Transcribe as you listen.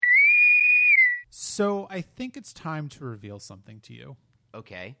So I think it's time to reveal something to you.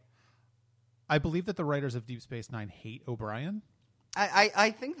 Okay. I believe that the writers of Deep Space Nine hate O'Brien.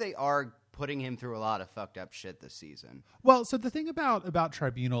 I think they are putting him through a lot of fucked up shit this season. Well, so the thing about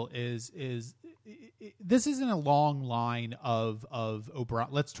Tribunal is this isn't a long line of O'Brien.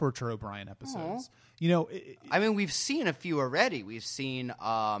 Let's torture O'Brien episodes. You know, I mean, we've seen a few already. We've seen,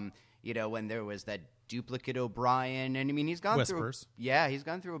 when there was that duplicate O'Brien, and I mean, he's gone Whispers. he's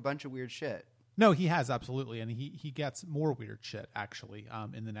gone through a bunch of weird shit. No, he has, absolutely, and he gets more weird shit actually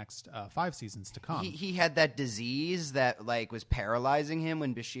in the next 5 seasons to come. He had that disease that was paralyzing him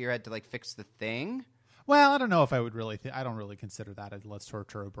when Bashir had to fix the thing. Well, I don't know if I would really. I don't really consider that a Let's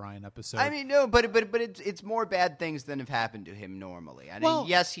Torture O'Brien episode. I mean, no, but it's more bad things than have happened to him normally. I mean,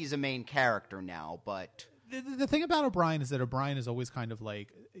 yes, he's a main character now, but the thing about O'Brien is that O'Brien is always kind of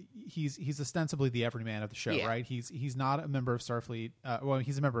he's ostensibly the everyman of the show, right? He's not a member of Starfleet.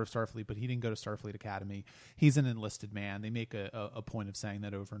 He's a member of Starfleet, but he didn't go to Starfleet Academy. He's an enlisted man. They make a point of saying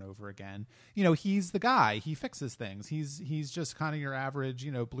that over and over again. You know, he's the guy. He fixes things. He's just kind of your average,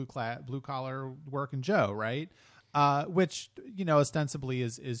 blue collar working Joe, right? Which ostensibly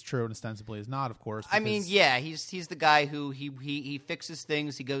is true and ostensibly is not, of course. I mean, yeah, he's the guy who he fixes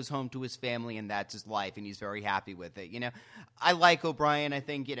things. He goes home to his family, and that's his life, and he's very happy with it. I like O'Brien. I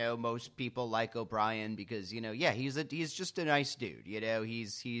think most people like O'Brien because he's just a nice dude.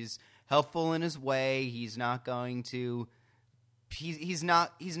 He's helpful in his way. He's not going to. He's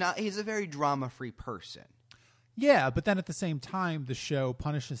a very drama-free person. Yeah, but then at the same time, the show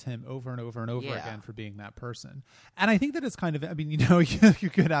punishes him over and over and over again for being that person. And I think that it's kind of, I mean, you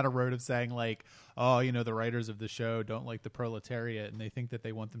get out a road of saying the writers of the show don't like the proletariat and they think that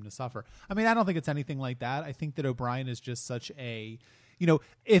they want them to suffer. I mean, I don't think it's anything like that. I think that O'Brien is just such a,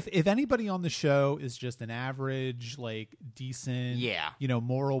 if anybody on the show is just an average, decent,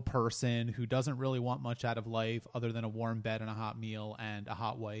 moral person who doesn't really want much out of life other than a warm bed and a hot meal and a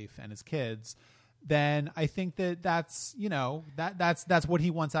hot wife and his kids, then I think that's what he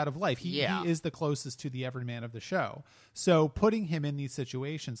wants out of life. He is the closest to the everyman of the show. So putting him in these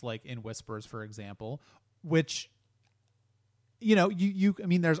situations, like in Whispers, for example, which, I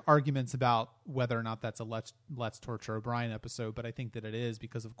mean, there's arguments about whether or not that's a Let's Torture O'Brien episode, but I think that it is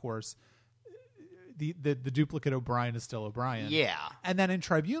because, of course, the duplicate O'Brien is still O'Brien. Yeah. And then in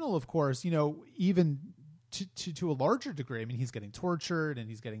Tribunal, of course, even to a larger degree, I mean, he's getting tortured and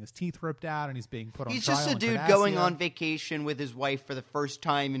he's getting his teeth ripped out and he's being put on trial. He's just a dude going on vacation with his wife for the first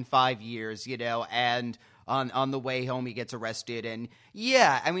time in 5 years, and on the way home he gets arrested. And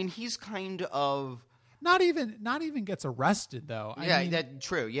I mean, he's kind of not even gets arrested though. I mean, that's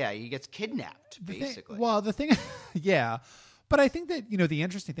true. Yeah, he gets kidnapped basically. The thing, yeah, but I think that the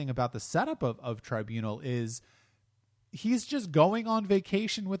interesting thing about the setup of Tribunal is he's just going on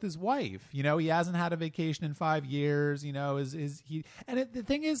vacation with his wife. He hasn't had a vacation in 5 years. The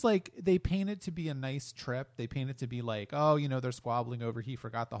thing is, they paint it to be a nice trip. They paint it to be they're squabbling over he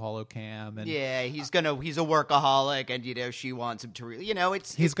forgot the holocam, and he's a workaholic, and she wants him to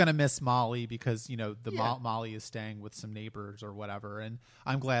he's gonna miss Molly because Molly is staying with some neighbors or whatever. And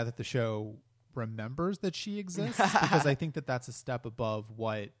I'm glad that the show remembers that she exists because I think that that's a step above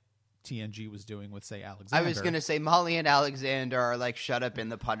what TNG was doing with, say, Alexander. I was going to say Molly and Alexander are shut up in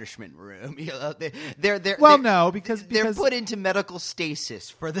the punishment room. They're because they're put into medical stasis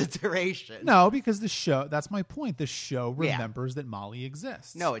for the duration. No, because the show. That's my point. The show remembers that Molly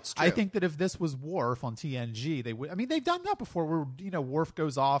exists. No, it's true. I think that if this was Worf on TNG, they would. I mean, they've done that before. Where Worf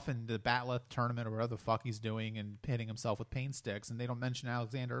goes off in the Batleth tournament or whatever the fuck he's doing and hitting himself with pain sticks, and they don't mention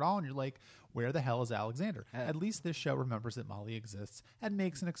Alexander at all. And you're like, where the hell is Alexander? At least this show remembers that Molly exists and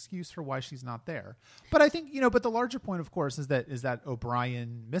makes an excuse for why she's not there. But I think, but the larger point, of course, is that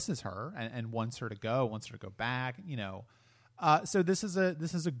O'Brien misses her and wants her to go back, so this is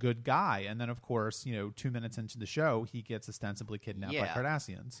a good guy. And then, of course, 2 minutes into the show, he gets ostensibly kidnapped by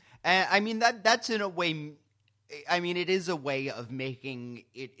Cardassians. And I mean, that's in a way, I mean, it is a way of making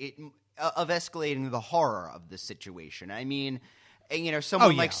it of escalating the horror of the situation. I mean,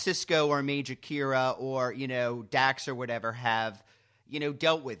 someone like Sisko or Major Kira or, Dax or whatever have,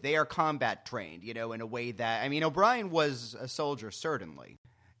 dealt with. They are combat trained, in a way that, I mean, O'Brien was a soldier, certainly,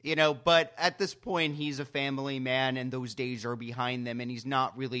 but at this point he's a family man and those days are behind them. And he's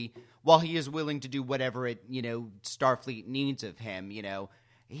not really, while he is willing to do whatever Starfleet needs of him,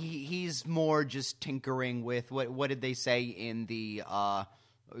 he's more just tinkering with what did they say in the,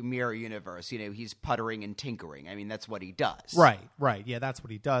 Mirror Universe, he's puttering and tinkering. I mean, that's what he does. Right. Yeah, that's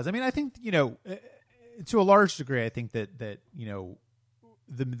what he does. I mean, I think, to a large degree, I think that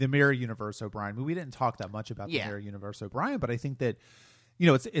the Mirror Universe O'Brien, I mean, we didn't talk that much about the Mirror Universe O'Brien, but I think that,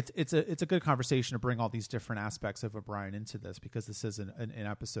 it's a good conversation to bring all these different aspects of O'Brien into this, because this is an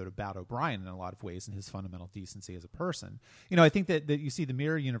episode about O'Brien in a lot of ways and his fundamental decency as a person. I think that you see the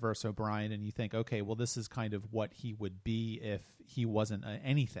Mirror Universe O'Brien and you think, okay, well, this is kind of what he would be if he wasn't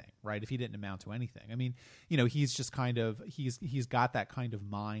anything, right? If he didn't amount to anything. I mean, he's just kind of he's got that kind of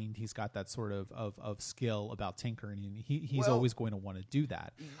mind. He's got that sort of skill about tinkering, and he's always going to want to do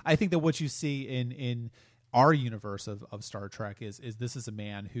that. I think that what you see in our universe of Star Trek is this is a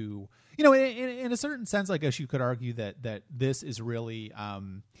man who, in a certain sense, I guess you could argue that this is really,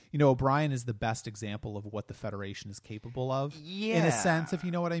 O'Brien is the best example of what the Federation is capable of, in a sense, if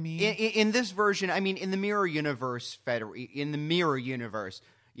you know what I mean. In this version, I mean, in the Mirror Universe,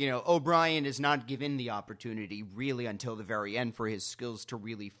 O'Brien is not given the opportunity really until the very end for his skills to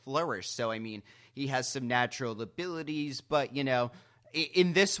really flourish. So, I mean, he has some natural abilities, but,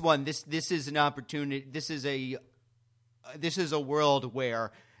 in this one, this is an opportunity. This is a world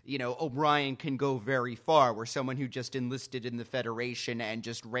where O'Brien can go very far. Where someone who just enlisted in the Federation and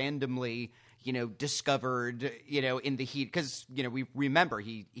just randomly discovered in the heat, because we remember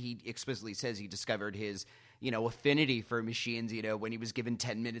he explicitly says he discovered his affinity for machines, when he was given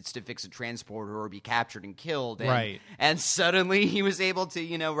 10 minutes to fix a transporter or be captured and killed. Right. And suddenly he was able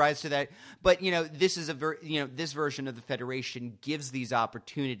to, rise to that. But, this is this version of the Federation gives these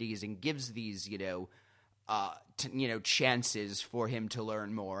opportunities and gives these, chances for him to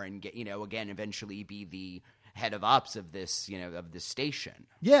learn more and get, again, eventually be the head of ops of this, of this station.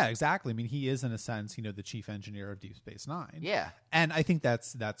 Yeah, exactly. I mean, he is in a sense, the chief engineer of Deep Space Nine. Yeah. And I think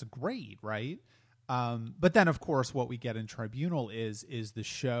that's great, right? But then, of course, what we get in Tribunal is the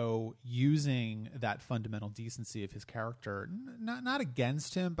show using that fundamental decency of his character, not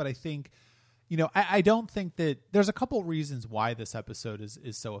against him, but I think, I don't think that there's a couple reasons why this episode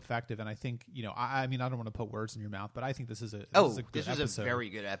is so effective, and I think, I mean, I don't want to put words in your mouth, but I think this is a good episode. A very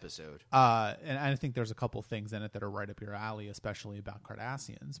good episode. And I think there's a couple things in it that are right up your alley, especially about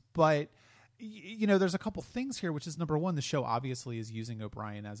Cardassians, but. There's a couple things here, which is number one, the show obviously is using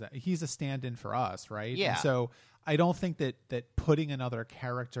O'Brien he's a stand-in for us, right? Yeah. And so I don't think that putting another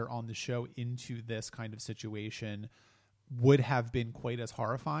character on the show into this kind of situation would have been quite as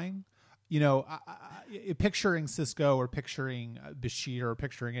horrifying. Picturing Sisko or picturing Bashir or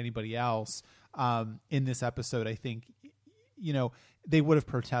picturing anybody else in this episode, I think, they would have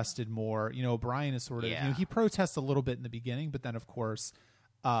protested more. O'Brien is sort of, he protests a little bit in the beginning, but then, of course,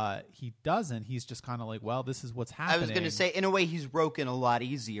 he doesn't. He's just kind of like, well, this is what's happening. I was going to say, in a way, he's broken a lot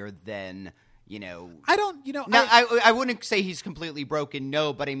easier than, I don't, Now, I wouldn't say he's completely broken,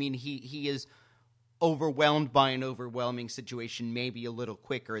 no, but I mean, he is overwhelmed by an overwhelming situation maybe a little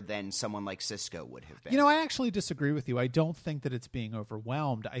quicker than someone like Sisko would have been. I actually disagree with you. I don't think that it's being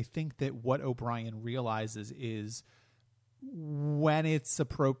overwhelmed. I think that what O'Brien realizes is when it's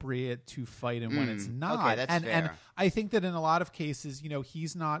appropriate to fight and when it's not. Okay, that's fair. And I think that in a lot of cases,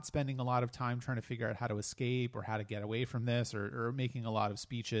 he's not spending a lot of time trying to figure out how to escape or how to get away from this or making a lot of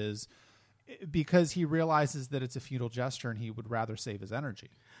speeches because he realizes that it's a futile gesture and he would rather save his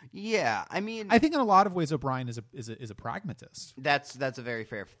energy. Yeah, I mean, I think in a lot of ways O'Brien is a pragmatist. That's a very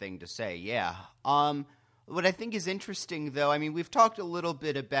fair thing to say. Yeah. What I think is interesting, though, I mean, we've talked a little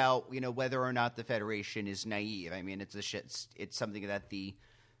bit about, whether or not the Federation is naive. I mean, it's something that the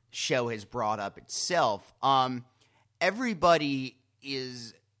show has brought up itself. Everybody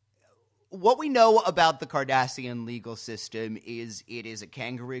is... What we know about the Cardassian legal system is it is a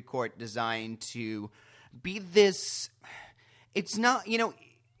kangaroo court designed to be this... It's not,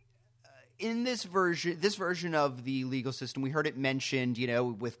 in this version of the legal system, we heard it mentioned,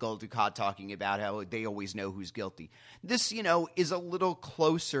 with Gul Dukat talking about how they always know who's guilty. This, is a little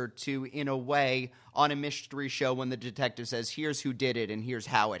closer to, in a way, on a mystery show when the detective says, here's who did it and here's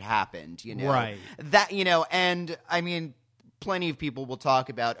how it happened, Right. That, and, I mean, plenty of people will talk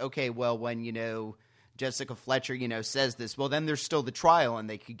about, okay, well, when, Jessica Fletcher, says this, well, then there's still the trial and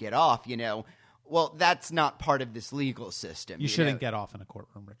they could get off, Well, that's not part of this legal system. You shouldn't get off in a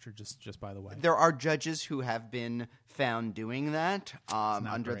courtroom, Richard, just by the way. There are judges who have been found doing that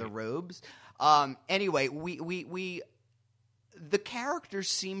under the robes. Anyway, the characters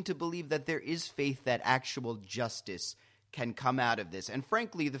seem to believe that there is faith that actual justice can come out of this. And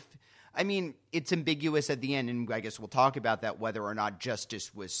frankly, it's ambiguous at the end, and I guess we'll talk about that, whether or not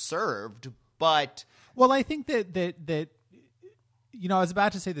justice was served. But well, I think that I was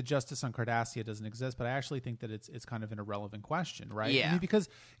about to say that justice on Cardassia doesn't exist, but I actually think that it's kind of an irrelevant question, right? Yeah. I mean, because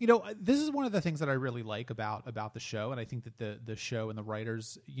this is one of the things that I really like about the show, and I think that the show and the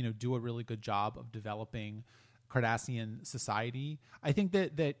writers do a really good job of developing Cardassian society. I think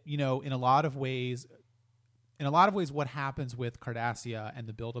that in a lot of ways, in a lot of ways, what happens with Cardassia and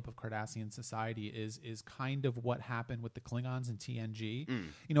the buildup of Cardassian society is kind of what happened with the Klingons in TNG.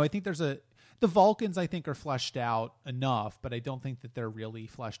 I think the Vulcans, I think, are fleshed out enough, but I don't think that they're really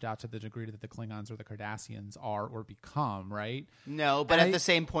fleshed out to the degree that the Klingons or the Cardassians are or become, right? No, but at the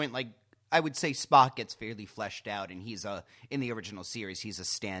same point, like, I would say Spock gets fairly fleshed out, and in the original series, he's a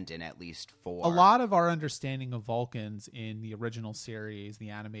stand-in at least for... A lot of our understanding of Vulcans in the original series, the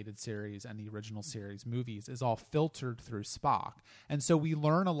animated series, and the original series movies is all filtered through Spock. And so we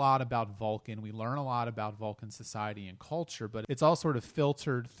learn a lot about Vulcan, we learn a lot about Vulcan society and culture, but it's all sort of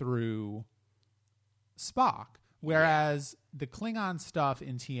filtered through Spock. Whereas the Klingon stuff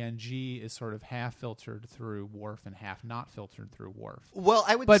in TNG is sort of half filtered through Worf and half not filtered through Worf. Well,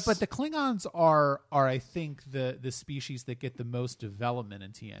 I would, but the Klingons are I think the species that get the most development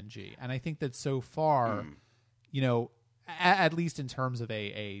in TNG, and I think that so far, at least in terms of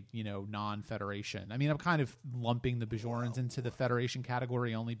a non-Federation. I mean, I'm kind of lumping the Bajorans into the Federation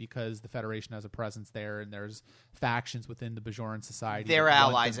category only because the Federation has a presence there, and there's factions within the Bajoran society. They're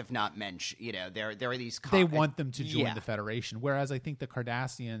allies, if not mensch. There are these. They want them to join the Federation, whereas I think the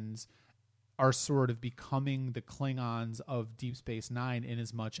Cardassians are sort of becoming the Klingons of Deep Space Nine in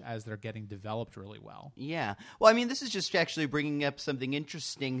as much as they're getting developed really well. Yeah. Well, I mean, this is just actually bringing up something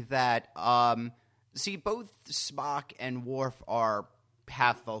interesting that. See, both Spock and Worf are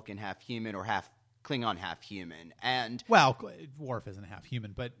half Vulcan, half human, or half Klingon, half human. And Worf isn't half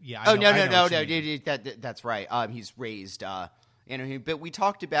human, but yeah. No. That's right. He's raised, but we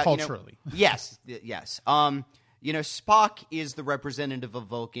talked about culturally. Yes. Spock is the representative of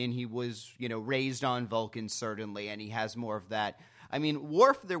Vulcan. He was, raised on Vulcan certainly, and he has more of that. I mean,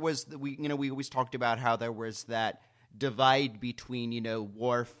 Worf. There was we always talked about how there was that divide between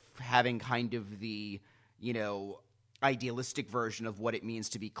Worf having kind of the idealistic version of what it means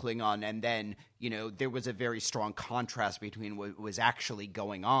to be Klingon, and then there was a very strong contrast between what was actually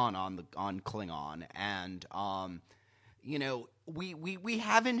going on Klingon, and we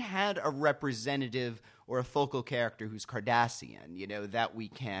haven't had a representative or a focal character who's Cardassian, that we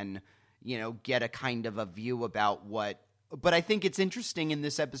can get a kind of a view about what. But I think it's interesting in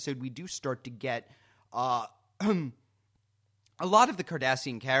this episode we do start to get. A lot of the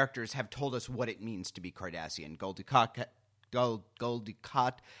Cardassian characters have told us what it means to be Cardassian. Gul Dukat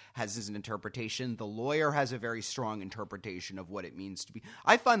has his interpretation. The lawyer has a very strong interpretation of what it means to be.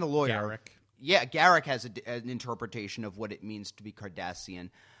 I find the lawyer... Garak. Yeah, Garak has an interpretation of what it means to be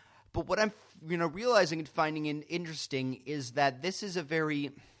Cardassian. But what I'm realizing and finding interesting is that this is a very...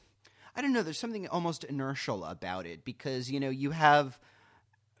 I don't know, there's something almost inertial about it because, you have...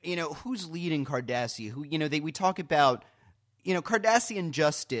 who's leading Cardassia? We talk about... Cardassian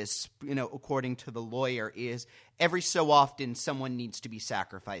justice, according to the lawyer, is every so often someone needs to be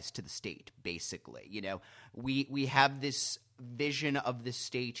sacrificed to the state, basically. We have this vision of the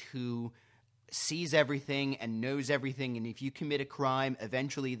state who sees everything and knows everything, and if you commit a crime,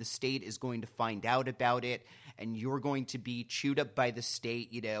 eventually the state is going to find out about it, and you're going to be chewed up by the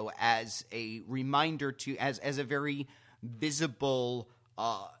state, as a reminder as a very visible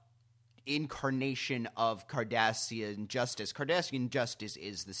incarnation of Cardassian justice. Cardassian justice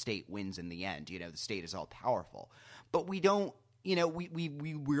is the state wins in the end. The state is all powerful. But we don't,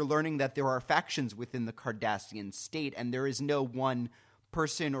 we're learning that there are factions within the Cardassian state, and there is no one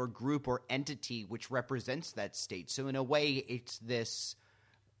person or group or entity which represents that state. So in a way, it's this,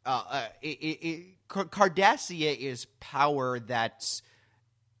 Cardassia is power that's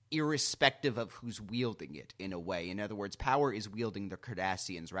irrespective of who's wielding it, in a way. In other words, power is wielding the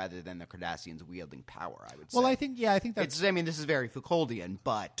Cardassians rather than the Cardassians wielding power, I would say. Well, I think that's... this is very Foucauldian,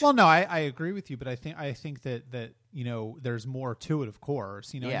 but... Well, no, I agree with you, but I think that there's more to it, of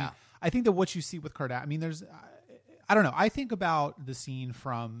course. I think that what you see with Cardassian... there's... I don't know. I think about the scene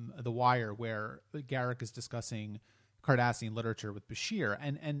from The Wire where Garak is discussing Cardassian literature with Bashir,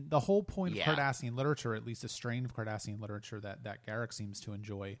 and the whole point of Cardassian literature, at least a strain of Cardassian literature that Garak seems to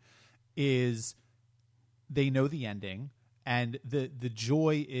enjoy, is they know the ending, and the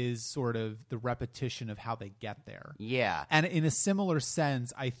joy is sort of the repetition of how they get there. Yeah. And in a similar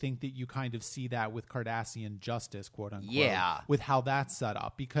sense, I think that you kind of see that with Cardassian justice, quote unquote, with how that's set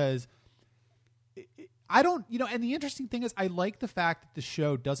up, because I don't, and the interesting thing is I like the fact that the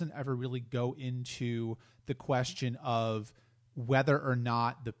show doesn't ever really go into the question of whether or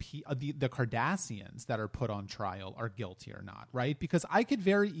not the Cardassians that are put on trial are guilty or not, right? Because I could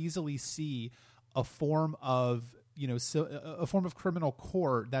very easily see a form of, a form of criminal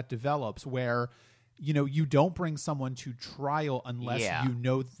court that develops where, you don't bring someone to trial unless you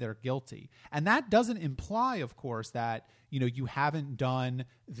know that they're guilty. And that doesn't imply, of course, that, you haven't done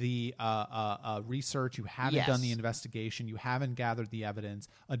the research, you haven't done the investigation, you haven't gathered the evidence,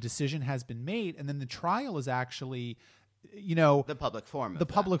 a decision has been made, and then the trial is actually, the public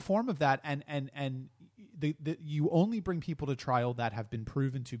form of that. And you only bring people to trial that have been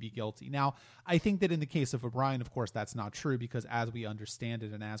proven to be guilty. Now, I think that in the case of O'Brien, of course, that's not true, because as we understand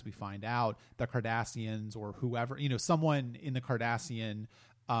it and as we find out, the Cardassians or whoever, someone in the Cardassian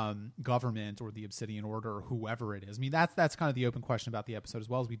government or the Obsidian Order or whoever it is. I mean, that's kind of the open question about the episode as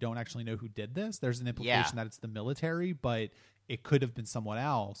well, as we don't actually know who did this. There's an implication that it's the military, but it could have been someone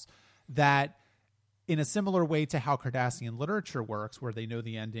else. That, in a similar way to how Cardassian literature works, where they know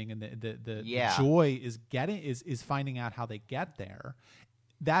the ending and the joy is finding out how they get there.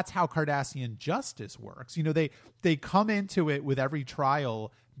 That's how Cardassian justice works. They come into it with every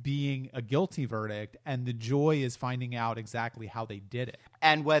trial being a guilty verdict, and the joy is finding out exactly how they did it.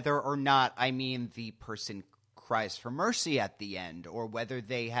 And whether or not, the person cries for mercy at the end, or whether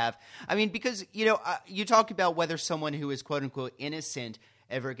they have, because, you talk about whether someone who is quote unquote innocent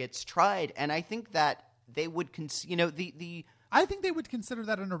ever gets tried, and I think that they would I think they would consider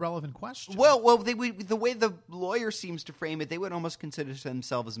that an irrelevant question. Well, they would, the way the lawyer seems to frame it, they would almost consider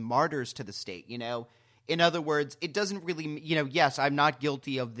themselves martyrs to the state. In other words, it doesn't really, yes, I'm not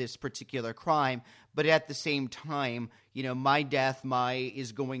guilty of this particular crime, but at the same time, my death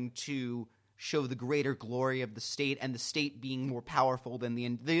is going to show the greater glory of the state, and the state being more powerful than the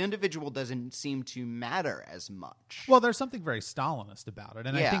individual doesn't seem to matter as much. Well, there's something very Stalinist about it,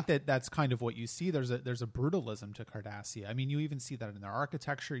 and I think that's kind of what you see. There's a brutalism to Cardassia. I mean, you even see that in their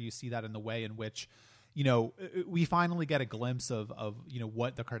architecture. You see that in the way in which, we finally get a glimpse of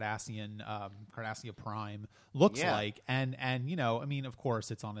what the Cardassia Prime looks like, and of course,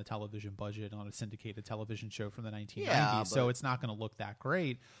 it's on a television budget, on a syndicated television show from the 1990s, so it's not going to look that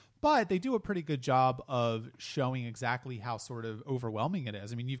great. But they do a pretty good job of showing exactly how sort of overwhelming it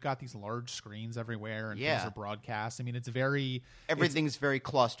is. I mean, you've got these large screens everywhere, and things are broadcast. I mean, everything's very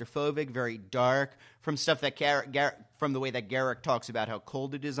claustrophobic, very dark. From stuff that from the way that Garak talks about how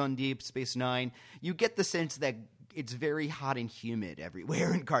cold it is on Deep Space Nine, you get the sense that it's very hot and humid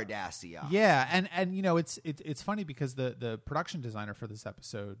everywhere in Cardassia. Yeah, and it's funny because the production designer for this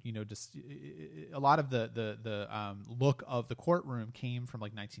episode, just a lot of the look of the courtroom came from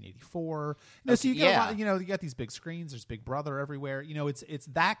like 1984. So you get a lot, you got these big screens. There's Big Brother everywhere. It's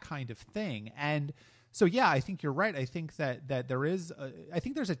that kind of thing. And so I think you're right. I think that there is I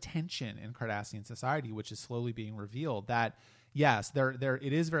think there's a tension in Cardassian society which is slowly being revealed that. Yes,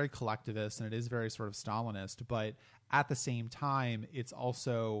 it is very collectivist and it is very sort of Stalinist, but at the same time, it's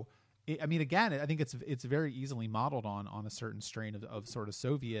also, I think it's very easily modeled on a certain strain of sort of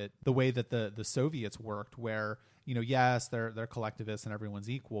Soviet, the way that the Soviets worked, where yes, they're collectivists and everyone's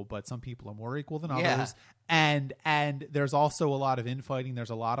equal, but some people are more equal than others, and there's also a lot of infighting, there's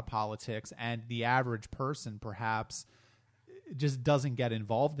a lot of politics, and the average person perhaps just doesn't get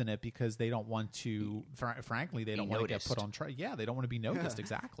involved in it because they don't want to, frankly, they don't want to get put on trial. Yeah, they don't want to be noticed,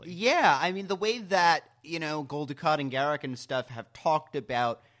 exactly. Yeah, the way that, Gul Dukat and Garak and stuff have talked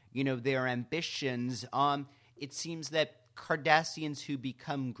about, their ambitions, it seems that Cardassians who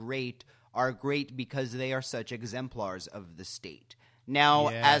become great are great because they are such exemplars of the state. Now,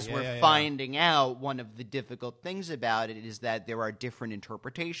 as we're finding out, one of the difficult things about it is that there are different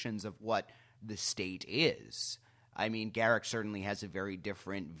interpretations of what the state is. Garak certainly has a very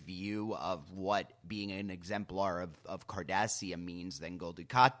different view of what being an exemplar of Cardassia means than Gul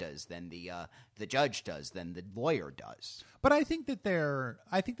Dukat does, than the judge does, than the lawyer does. But I think that their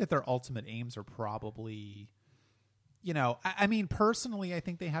ultimate aims are probably, personally, I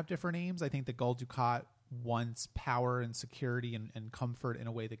think they have different aims. I think that Gul Dukat wants power and security and comfort in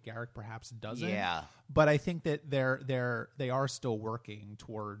a way that Garak perhaps doesn't. Yeah. But I think that they are still working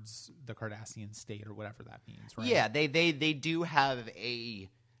towards the Cardassian state or whatever that means, right? Yeah, they do have a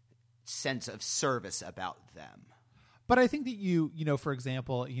sense of service about them. But I think that for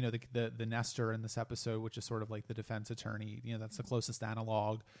example, the Nestor in this episode, which is sort of like the defense attorney, that's the closest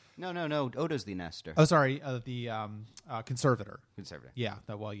analog. No. Odo's the Nestor. Oh, sorry, the conservator. Conservator. Yeah.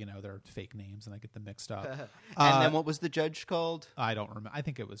 They're fake names, and I get them mixed up. And then what was the judge called? I don't remember. I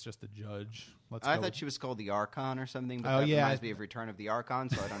think it was just the judge. I thought she was called the Archon or something. But that reminds me of Return of the Archon,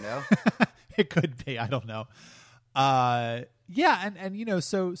 so I don't know. It could be. I don't know. So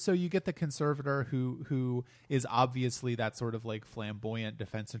you get the conservator who is obviously that sort of like flamboyant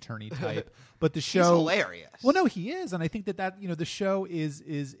defense attorney type, but the show he's hilarious. Well, no, he is, and I think that the show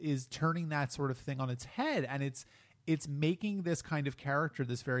is turning that sort of thing on its head, and it's making this kind of character,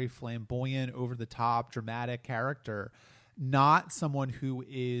 this very flamboyant, over the top, dramatic character, not someone who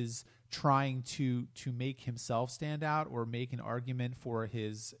is trying to make himself stand out or make an argument for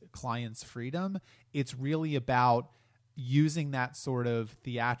his client's freedom. It's really about using that sort of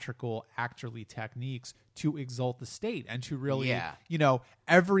theatrical actorly techniques to exalt the state and to really,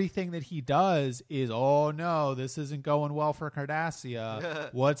 everything that he does is, oh no, this isn't going well for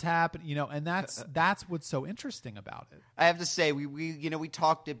Cardassia. What's happening? And that's what's so interesting about it. I have to say, we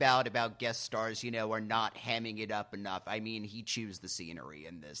talked about guest stars, are not hamming it up enough. I mean, he chews the scenery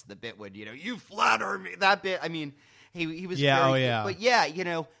in this. The bit would, you flatter me. That bit, I mean, he was but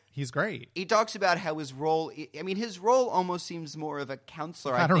he's great. He talks about how his role almost seems more of a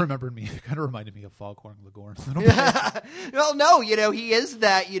counselor. Kind of reminded me of Foghorn Leghorn a little bit. Well, no, he is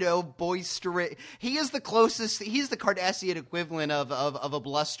that, boisterous. He is the closest. He's the Cardassian equivalent of a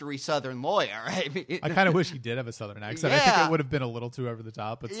blustery Southern lawyer. I mean, I kind of wish he did have a Southern accent. I think it would have been a little too over the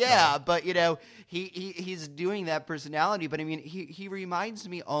top. But but he's doing that personality. But I mean, he reminds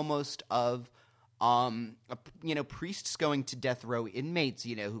me almost of. Priests going to death row inmates,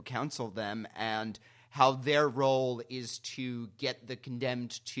 who counsel them, and how their role is to get the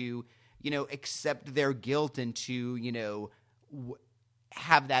condemned to, accept their guilt and to,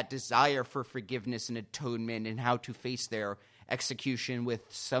 have that desire for forgiveness and atonement, and how to face their execution with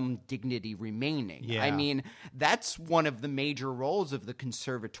some dignity remaining. Yeah. I mean, that's one of the major roles of the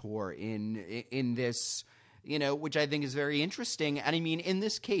conservator in this, which I think is very interesting. And I mean, in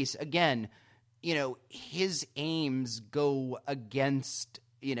this case, again, his aims go against,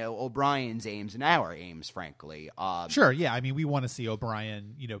 O'Brien's aims and our aims, frankly. Sure, yeah. I mean, we want to see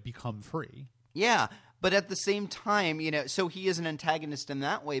O'Brien, become free. Yeah, but at the same time, so he is an antagonist in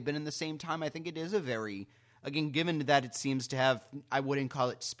that way, but in the same time, I think it is a very, again, given that it seems to have, I wouldn't call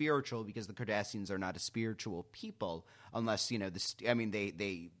it spiritual, because the Cardassians are not a spiritual people, unless,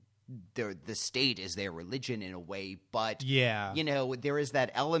 the state is their religion in a way, but there is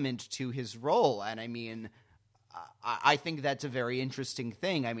that element to his role, and I mean, I think that's a very interesting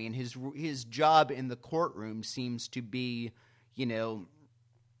thing. I mean, his job in the courtroom seems to be,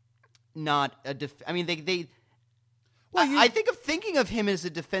 not a I think thinking of him as a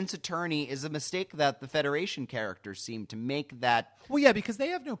defense attorney is a mistake that the Federation characters seem to make. That because they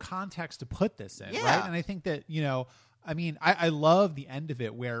have no context to put this in, right? And I think that I mean, I love the end of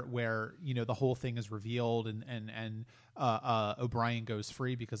it where the whole thing is revealed and O'Brien goes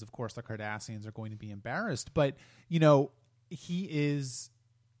free because, of course, the Cardassians are going to be embarrassed. But,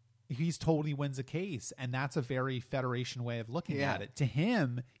 he's totally wins a case, and that's a very Federation way of looking at it. To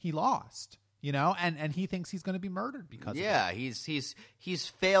him, he lost. And he thinks he's going to be murdered because of it. Yeah, he's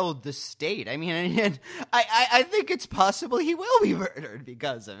failed the state. I mean, and I think it's possible he will be murdered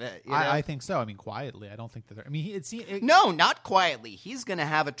because of it. I think so. I mean, quietly. I don't think that. I mean, no, not quietly. He's going to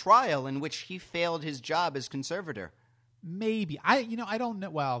have a trial in which he failed his job as conservator. Maybe I don't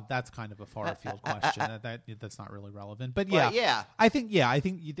know. Well, that's kind of a far afield question. That's not really relevant. But yeah, I think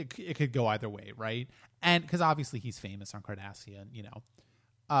it could go either way, right? And because obviously he's famous on Cardassia,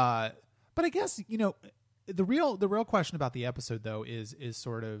 But I guess, the real question about the episode, though, is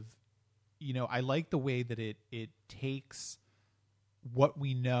sort of, I like the way that it takes what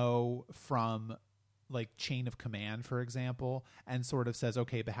we know from, like, Chain of Command, for example, and sort of says,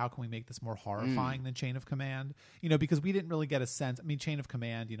 okay, but how can we make this more horrifying than Chain of Command? Because we didn't really get a sense. I mean, Chain of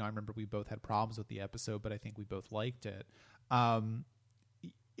Command, I remember we both had problems with the episode, but I think we both liked it.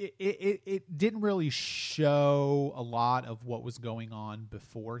 It didn't really show a lot of what was going on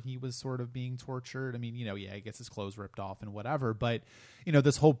before he was sort of being tortured. I mean, he gets his clothes ripped off and whatever, but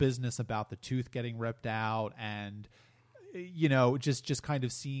this whole business about the tooth getting ripped out and just kind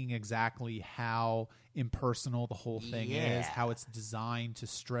of seeing exactly how impersonal the whole thing is, how it's designed to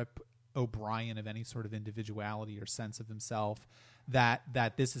strip O'Brien of any sort of individuality or sense of himself.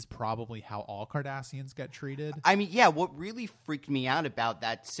 That this is probably how all Cardassians get treated. I mean, what really freaked me out about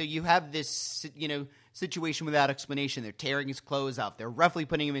that, so you have this, situation without explanation. They're tearing his clothes off. They're roughly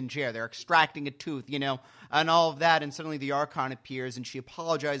putting him in jail. They're extracting a tooth, and all of that. And suddenly the Archon appears, and she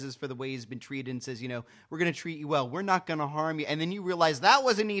apologizes for the way he's been treated and says, we're going to treat you well. We're not going to harm you. And then you realize that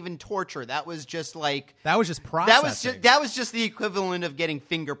wasn't even torture. That was just like... That was just processing. That was just the equivalent of getting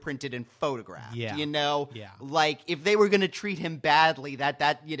fingerprinted and photographed, Yeah. Like, if they were going to treat him badly,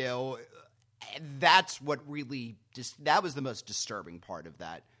 that's what really... that was the most disturbing part of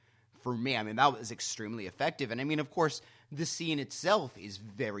that. For me, I mean, that was extremely effective. And I mean, of course, the scene itself is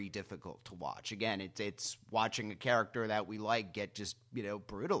very difficult to watch. Again, it's watching a character that we like get just,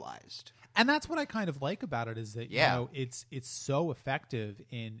 brutalized. And that's what I kind of like about it is that, you know, it's so effective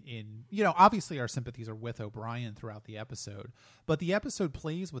in, you know, obviously our sympathies are with O'Brien throughout the episode, but the episode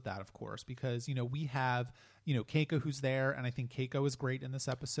plays with that, of course, because, you know, we have, you know, Keiko who's there, and I think Keiko is great in this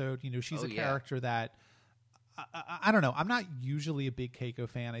episode. You know, she's a character that, I don't know, I'm not usually a big Keiko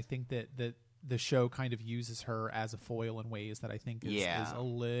fan. I think that the show kind of uses her as a foil in ways that I think is a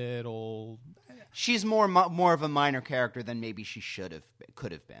little. She's more of a minor character than maybe she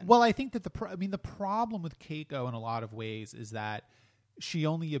could have been. Well, I think that the problem with Keiko in a lot of ways is that she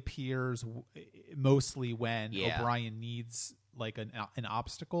only appears mostly when O'Brien needs like an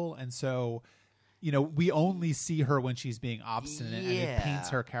obstacle, and so, you know, we only see her when she's being obstinate, and it paints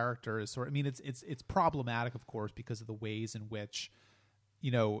her character as sort. I mean, it's problematic, of course, because of the ways in which,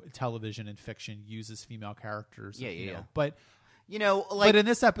 you know, television and fiction uses female characters. You know, but you know, like, but in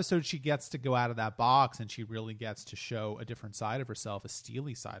this episode, she gets to go out of that box, and she really gets to show a different side of herself, a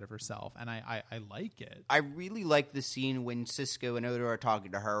steely side of herself, and I like it. I really like the scene when Sisko and Odo are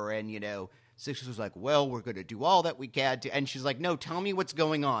talking to her, and, you know, Sisko's like, well, we're going to do all that we can do. And she's like, no, tell me what's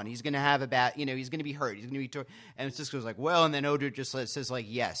going on. He's going to have a bad, you know, he's going to be hurt. He's going to be and Sisko's like, well, and then Odo just says like,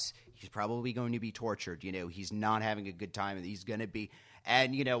 yes, he's probably going to be tortured. You know, he's not having a good time, and he's going to be,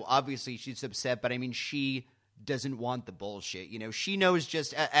 and, you know, obviously she's upset, but I mean, she doesn't want the bullshit. You know, she knows,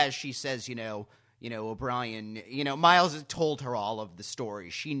 just as she says, you know, O'Brien, you know, Miles has told her all of the story.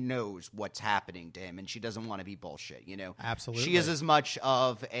 She knows what's happening to him, and she doesn't want to be bullshit, you know? Absolutely. She is as much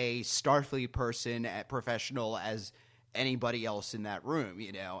of a Starfleet person, professional, as anybody else in that room,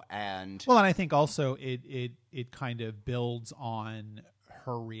 you know? And well, and I think also it kind of builds on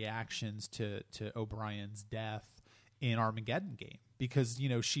her reactions to O'Brien's death in Armageddon game, because, you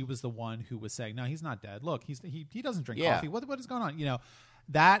know, she was the one who was saying, no, he's not dead. Look, he doesn't drink coffee. What is going on? You know,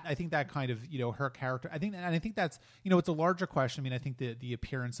 that, I think that kind of, you know, her character, I think that's, you know, it's a larger question. I mean, I think the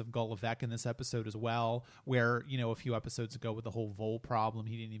appearance of Gul Evek in this episode as well, where, you know, a few episodes ago with the whole Vol problem,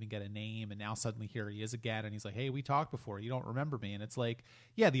 he didn't even get a name, and now suddenly here he is again, and he's like, hey, we talked before, you don't remember me. And it's like,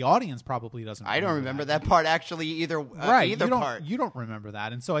 yeah, the audience probably doesn't remember. I don't remember that part actually either. Right. Either part. You don't remember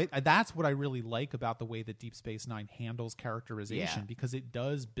that. And so that's what I really like about the way that Deep Space Nine handles characterization, because it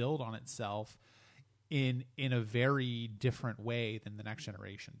does build on itself in a very different way than the Next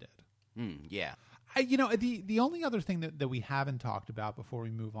Generation did. You know, the only other thing that we haven't talked about before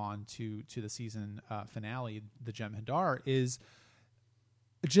we move on to the season finale, the Jem'Hadar, is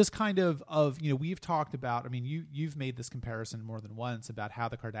just kind of, you know, we've talked about, I mean, you've made this comparison more than once about how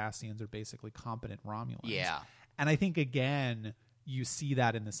the Cardassians are basically competent Romulans. Yeah. And I think, again, you see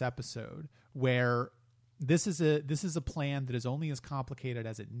that in this episode, where this is a plan that is only as complicated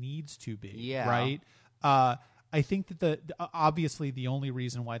as it needs to be. Yeah. Right. I think that obviously the only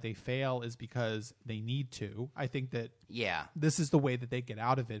reason why they fail is because they need to. I think that this is the way that they get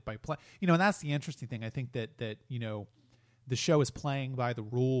out of it by play. You know, and that's the interesting thing. I think that you know, the show is playing by the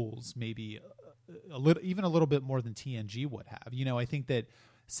rules, maybe a little bit more than TNG would have. You know, I think that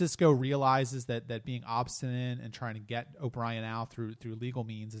Sisko realizes that being obstinate and trying to get O'Brien out through legal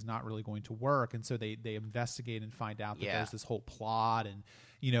means is not really going to work, and so they investigate and find out that there's this whole plot, and,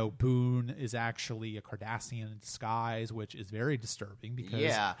 you know, Boone is actually a Cardassian in disguise, which is very disturbing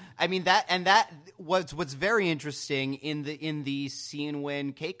because I mean that what's very interesting in the scene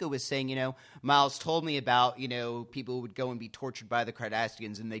when Keiko was saying, you know, Miles told me about, you know, people who would go and be tortured by the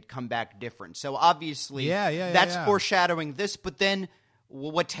Cardassians and they'd come back different. So obviously that's foreshadowing this, but then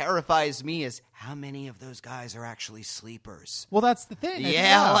what terrifies me is how many of those guys are actually sleepers. Well, that's the thing.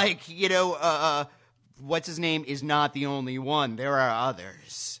 Like, you know, what's his name is not the only one. There are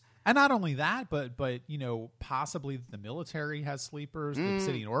others. And not only that, but you know, possibly the military has sleepers, the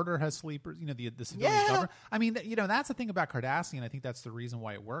Obsidian Order has sleepers, you know, the civilian government. I mean, you know, that's the thing about Cardassian. I think that's the reason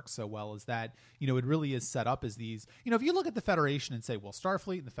why it works so well, is that, you know, it really is set up as these, you know, if you look at the Federation and say, well,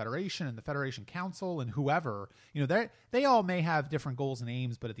 Starfleet and the Federation Council and whoever, you know, they all may have different goals and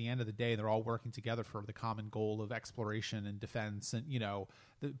aims, but at the end of the day, they're all working together for the common goal of exploration and defense and, you know,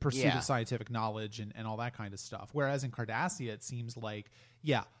 the pursuit of scientific knowledge and all that kind of stuff. Whereas in Cardassia, it seems like,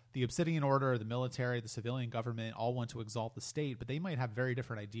 the Obsidian Order, the military, the civilian government all want to exalt the state, but they might have very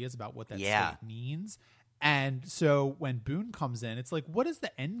different ideas about what that state means. And so when Boone comes in, it's like, what is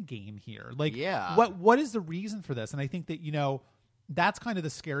the end game here? Like, what is the reason for this? And I think that, you know, that's kind of the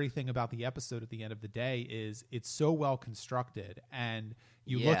scary thing about the episode at the end of the day, is it's so well constructed, and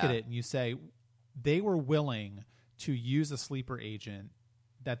you look at it and you say, they were willing to use a sleeper agent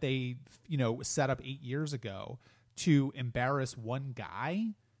that they, you know, set up 8 years ago to embarrass one guy.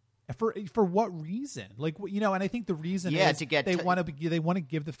 For what reason? Like, you know, and I think the reason is to get they want to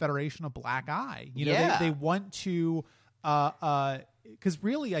give the Federation a black eye. You know, they want to because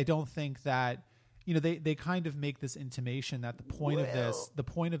really I don't think that, you know, they kind of make this intimation that the point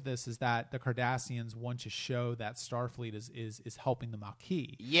of this is that the Cardassians want to show that Starfleet is helping the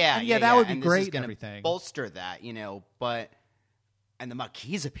Maquis. That would be great and everything. Bolster that, you know, and the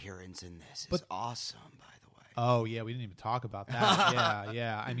Maquis' appearance in this is awesome, by the way. Oh yeah, we didn't even talk about that.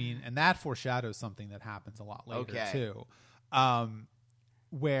 yeah. I mean, and that foreshadows something that happens a lot later too.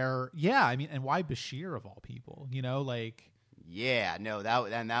 Where I mean, and why Bashir of all people? You know, like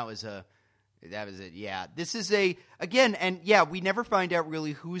that was it. Yeah, this is we never find out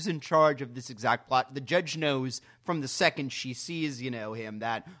really who's in charge of this exact plot. The judge knows from the second she sees, you know, him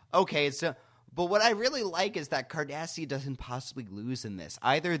that but what I really like is that Cardassia doesn't possibly lose in this.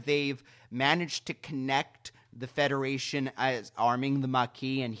 Either they've managed to connect the Federation as arming the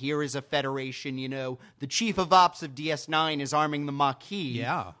Maquis, and here is a Federation, you know, the chief of ops of DS9 is arming the Maquis.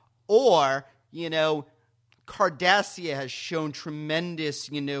 Yeah. Or, you know, Cardassia has shown tremendous,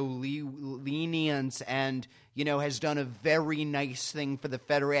 you know, lenience and, you know, has done a very nice thing for the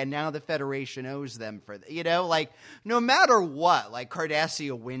Federation. And now the Federation owes them for, you know, like, no matter what, like,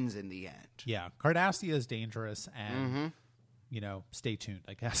 Cardassia wins in the end. Yeah, Cardassia is dangerous, and, you know, stay tuned,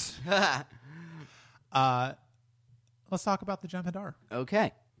 I guess. Let's talk about the Jem'Hadar.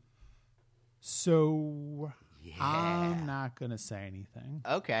 Okay. So, I'm not going to say anything.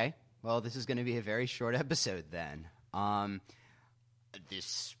 Okay. Well, this is going to be a very short episode then. I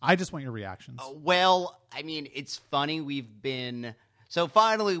just want your reactions. Well, I mean, it's funny. So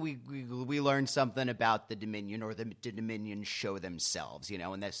finally, we learned something about the Dominion, or the Dominion show themselves, you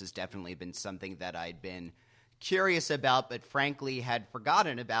know, and this has definitely been something that I'd been curious about, but frankly had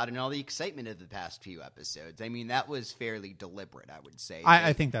forgotten about in all the excitement of the past few episodes. I mean, that was fairly deliberate, I would say.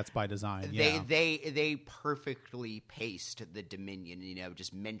 I think that's by design. Yeah. They perfectly paced the Dominion, you know,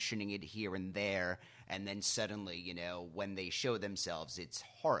 just mentioning it here and there, and then suddenly, you know, when they show themselves, it's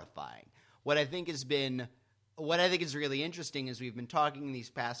horrifying. What I think is really interesting is we've been talking in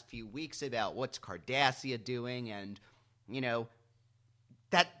these past few weeks about what's Cardassia doing, and, you know,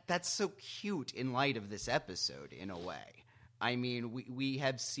 that's so cute in light of this episode, in a way. I mean, we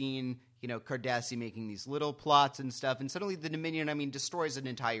have seen, you know, Cardassia making these little plots and stuff, and suddenly the Dominion, I mean, destroys an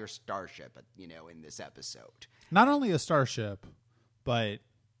entire starship, you know, in this episode. Not only a starship, but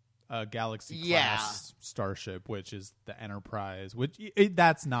a Galaxy-class starship, which is the Enterprise, which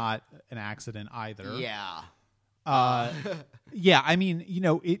that's not an accident either. Yeah. I mean, you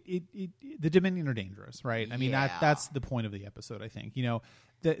know, the Dominion are dangerous, right? I mean, that's the point of the episode, I think. You know,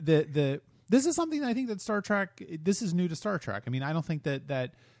 this is something that I think that Star Trek, this is new to Star Trek. I mean, I don't think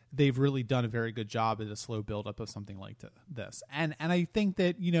that they've really done a very good job at a slow buildup of something like this. And I think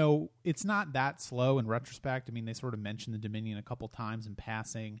that, you know, it's not that slow in retrospect. I mean, they sort of mentioned the Dominion a couple times in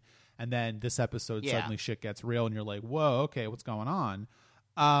passing, and then this episode suddenly shit gets real, and you're like, whoa, okay, what's going on?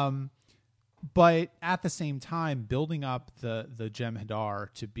 But at the same time, building up the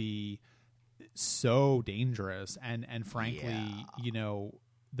Jem'Hadar to be so dangerous, and frankly, you know,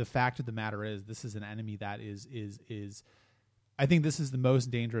 the fact of the matter is, this is an enemy that is I think this is the most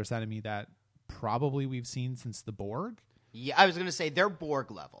dangerous enemy that probably we've seen since the Borg. Yeah, I was going to say they're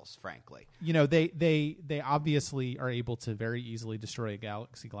Borg levels, frankly. You know, they obviously are able to very easily destroy a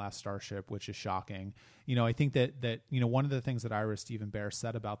Galaxy-class starship, which is shocking. You know, I think that you know, one of the things that Ira Steven Behr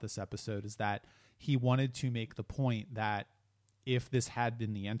said about this episode is that he wanted to make the point that if this had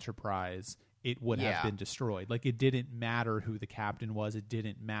been the Enterprise, it would have been destroyed. Like, it didn't matter who the captain was. It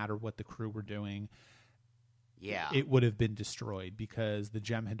didn't matter what the crew were doing. Yeah, it would have been destroyed because the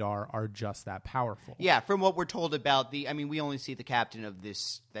Jem'Hadar are just that powerful. Yeah, from what we're told about I mean, we only see the captain of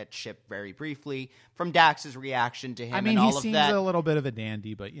that ship very briefly. From Dax's reaction to him, I mean, and all he of seems that, a little bit of a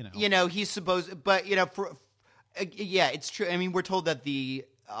dandy, but he's supposed. But you know, it's true. I mean, we're told that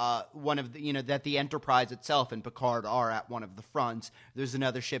that the Enterprise itself and Picard are at one of the fronts. There's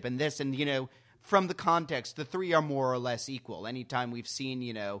another ship in this, and you know, from the context, the three are more or less equal. Anytime we've seen,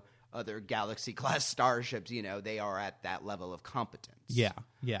 you know, other Galaxy-class starships, you know, they are at that level of competence. Yeah.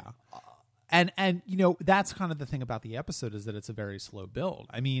 And you know, that's kind of the thing about the episode, is that it's a very slow build.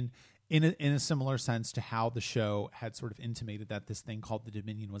 I mean, in a similar sense to how the show had sort of intimated that this thing called the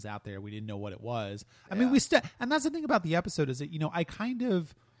Dominion was out there. We didn't know what it was. I mean, and that's the thing about the episode, is that, you know, I kind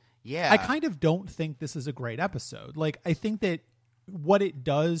of don't think this is a great episode. Like, I think that what it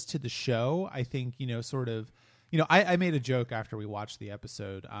does to the show, I think, you know, sort of, you know, I made a joke after we watched the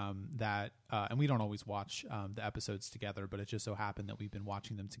episode that, and we don't always watch the episodes together, but it just so happened that we've been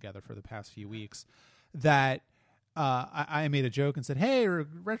watching them together for the past few weeks, that I made a joke and said, hey,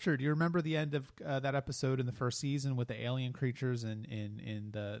 Richard, you remember the end of that episode in the first season with the alien creatures in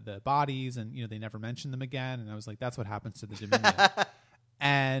the bodies, and, you know, they never mentioned them again? And I was like, that's what happens to the Dominion.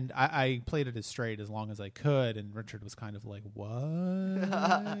 And I played it as straight as long as I could, and Richard was kind of like, what?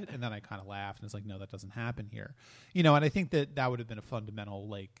 And then I kind of laughed, and it's like, no, that doesn't happen here. And I think that would have been a fundamental,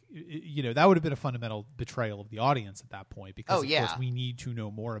 that would have been a fundamental betrayal of the audience at that point, because, of course, we need to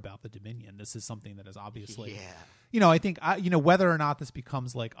know more about the Dominion. This is something that is obviously... Yeah. I think, whether or not this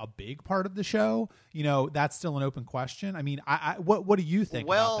becomes like a big part of the show, that's still an open question. I mean, what do you think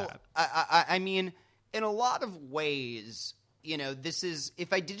about that? I mean, in a lot of ways... this is,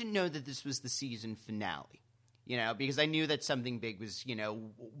 if I didn't know that this was the season finale, because I knew that something big was,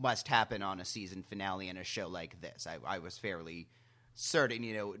 must happen on a season finale in a show like this. I was fairly certain,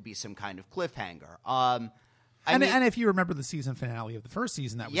 it would be some kind of cliffhanger. And if you remember the season finale of the first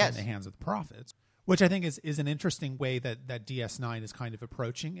season, that was in the hands of the Prophets, which I think is an interesting way that DS9 is kind of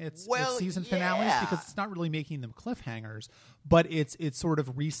approaching its season finales, because it's not really making them cliffhangers, but it's sort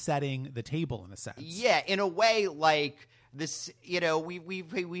of resetting the table in a sense. Yeah, in a way, like... This,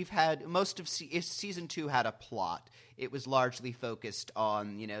 we've had most of season 2 had a plot. It was largely focused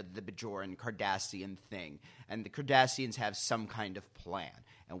on, the Bajoran Cardassian thing, and the Cardassians have some kind of plan,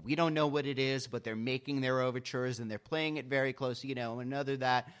 and we don't know what it is, but they're making their overtures and they're playing it very close, another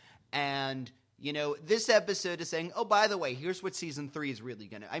that, and this episode is saying, oh, by the way, here's what season 3 is really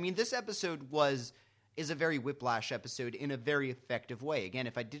gonna. I mean, this episode is a very Whiplash episode in a very effective way. Again,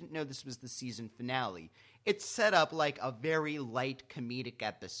 if I didn't know this was the season finale, it's set up like a very light comedic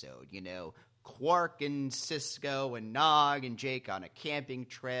episode, Quark and Sisko and Nog and Jake on a camping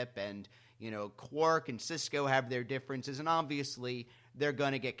trip, and, Quark and Sisko have their differences, and obviously they're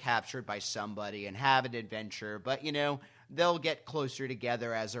going to get captured by somebody and have an adventure, but, they'll get closer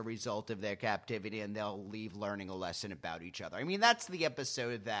together as a result of their captivity, and they'll leave learning a lesson about each other. I mean, that's the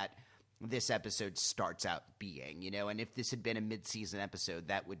episode that this episode starts out being, and if this had been a mid-season episode,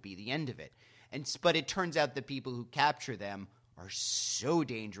 that would be the end of it. But it turns out the people who capture them are so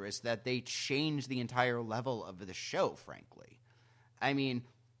dangerous that they change the entire level of the show, frankly. I mean,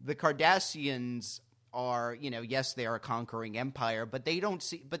 the Cardassians are, yes, they are a conquering empire, but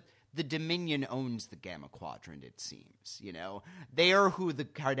but the Dominion owns the Gamma Quadrant, it seems, They are who the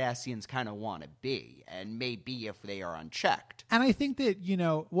Cardassians kind of want to be, and may be if they are unchecked. And I think that,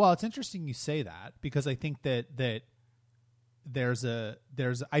 it's interesting you say that, because I think that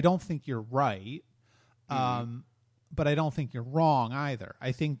I don't think you're right, but I don't think you're wrong either.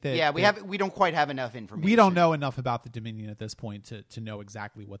 I think that we don't quite have enough information. We don't know enough about the Dominion at this point to know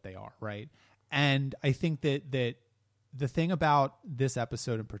exactly what they are, right? And I think that the thing about this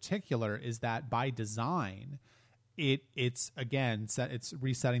episode in particular is that by design, it's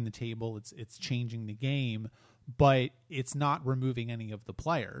resetting the table, it's changing the game, but it's not removing any of the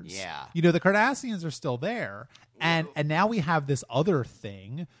players. Yeah. The Cardassians are still there. And now we have this other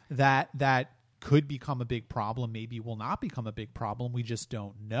thing that could become a big problem, maybe will not become a big problem. We just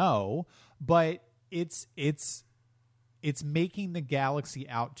don't know. But it's making the galaxy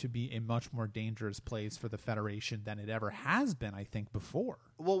out to be a much more dangerous place for the Federation than it ever has been, I think, before.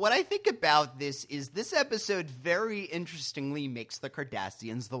 Well, what I think about this is this episode very interestingly makes the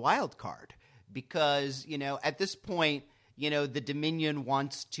Cardassians the wild card. Because, at this point, the Dominion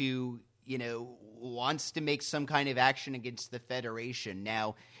wants to make some kind of action against the Federation.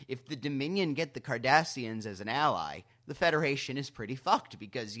 Now, if the Dominion get the Cardassians as an ally, the Federation is pretty fucked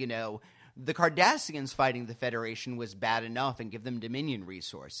because, the Cardassians fighting the Federation was bad enough and give them Dominion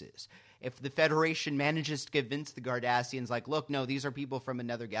resources. If the Federation manages to convince the Cardassians, like, look, no, these are people from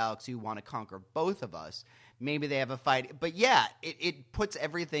another galaxy who want to conquer both of us, maybe they have a fight. But yeah, it puts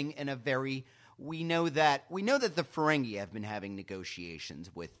everything in a very... We know that the Ferengi have been having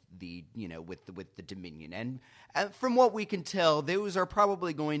negotiations with the with the Dominion, and from what we can tell, those are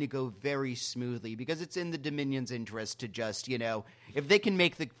probably going to go very smoothly because it's in the Dominion's interest to just if they can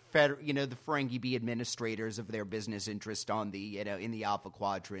make the Ferengi be administrators of their business interest on the in the Alpha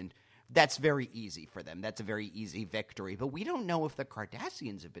Quadrant, that's very easy for them. That's a very easy victory. But we don't know if the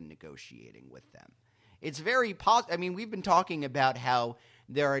Cardassians have been negotiating with them. It's very I mean, we've been talking about how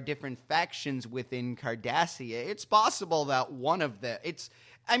there are different factions within Cardassia. It's possible that one of the it's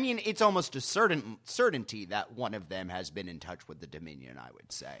almost a certainty that one of them has been in touch with the Dominion, I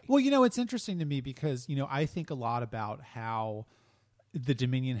would say. Well, it's interesting to me because, I think a lot about how the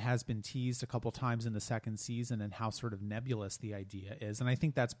Dominion has been teased a couple times in the second season and how sort of nebulous the idea is. And I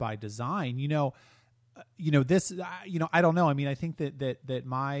think that's by design. This, I don't know. I mean, I think that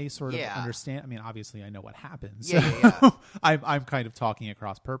my sort of understand. I mean, obviously, I know what happens. Yeah. I'm kind of talking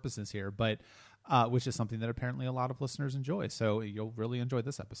across purposes here, but which is something that apparently a lot of listeners enjoy. So you'll really enjoy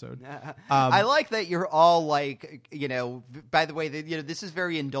this episode. I like that you're all like, by the way, this is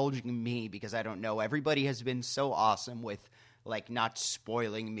very indulging me because I don't know. Everybody has been so awesome with like not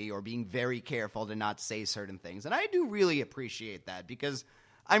spoiling me or being very careful to not say certain things. And I do really appreciate that because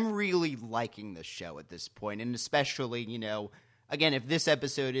I'm really liking this show at this point. And especially, you know, again, if this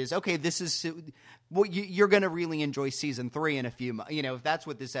episode is, okay, this is what you're going to really enjoy season 3 in a few months. You know, if that's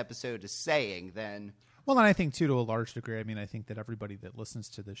what this episode is saying, then... Well, and I think, too, to a large degree, I mean, I think that everybody that listens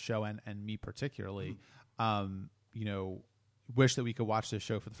to the show, and me particularly, you know, wish that we could watch this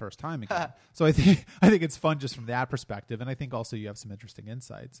show for the first time again. So I think it's fun just from that perspective, and I think also you have some interesting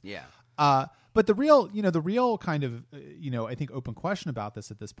insights. Yeah. But the real kind of, you know, I think open question about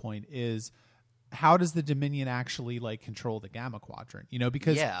this at this point is, how does the Dominion actually like control the Gamma Quadrant? You know,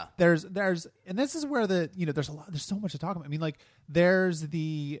 because there's, and this is where there's so much to talk about. I mean, like there's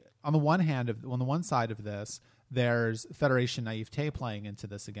on the one side of this, there's Federation naivete playing into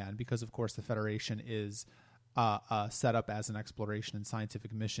this again, because of course the Federation is set up as an exploration and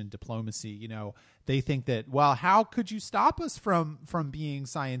scientific mission diplomacy. You know, they think that, well, how could you stop us from being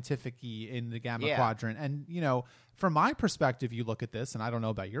scientific-y in the Gamma Quadrant? And, you know, from my perspective, you look at this, and I don't know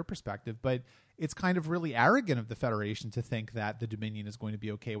about your perspective, but it's kind of really arrogant of the Federation to think that the Dominion is going to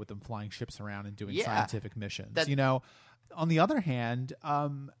be okay with them flying ships around and doing scientific missions. You know, on the other hand,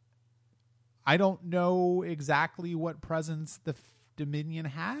 I don't know exactly what presence the Dominion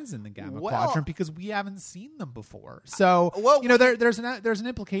has in the Gamma Quadrant because we haven't seen them before. So, you know, there's an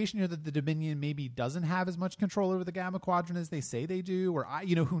implication here that the Dominion maybe doesn't have as much control over the Gamma Quadrant as they say they do, or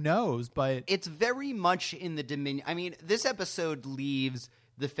you know, who knows? But it's very much in the Dominion. I mean, this episode leaves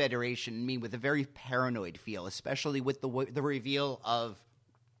the Federation with a very paranoid feel, especially with the reveal of,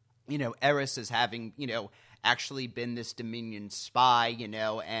 you know, Eris as having, you know, actually been this Dominion spy, you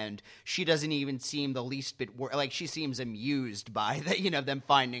know, and she doesn't even seem the least bit like she seems amused by that, you know, them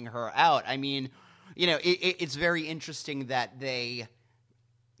finding her out. I mean, you know, it's very interesting that they,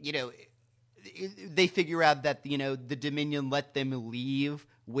 you know, they figure out that, you know, the Dominion let them leave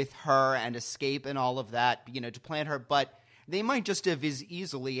with her and escape and all of that, you know, to plant her, but they might just have as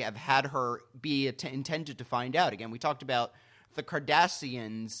easily have had her be intended to find out. Again, we talked about the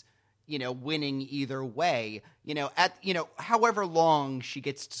Cardassians, you know, winning either way, you know, however long she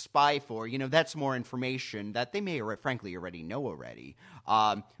gets to spy for, you know, that's more information that they may frankly already know already.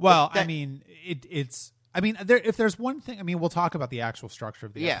 I mean, if there's one thing, I mean, we'll talk about the actual structure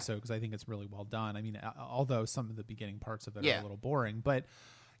of the episode because I think it's really well done. I mean, although some of the beginning parts of it are a little boring, but,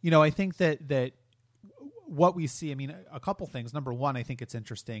 you know, I think that what we see, I mean, a couple things. Number one, I think it's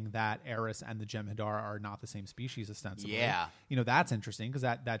interesting that Eris and the Jem'Hadar are not the same species ostensibly. Yeah. You know, that's interesting because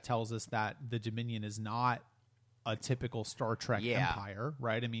that tells us that the Dominion is not a typical Star Trek empire,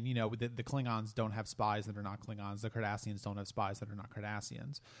 right? I mean, you know, the Klingons don't have spies that are not Klingons. The Cardassians don't have spies that are not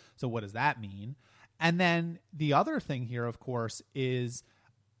Cardassians. So what does that mean? And then the other thing here, of course, is,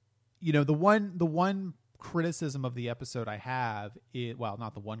 you know, the one criticism of the episode I have,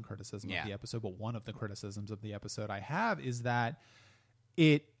 not the one criticism of the episode, but one of the criticisms of the episode I have is that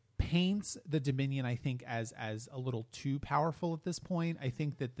it paints the Dominion, I think, as a little too powerful at this point. I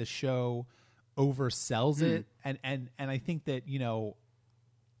think that the show oversells it, and I think that, you know,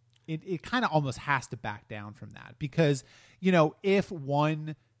 it kind of almost has to back down from that because, you know, if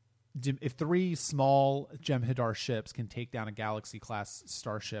 3 small Jem'Hadar ships can take down a Galaxy-class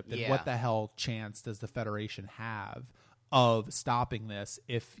starship, then what the hell chance does the Federation have of stopping this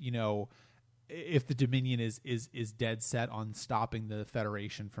if, you know, if the Dominion is dead set on stopping the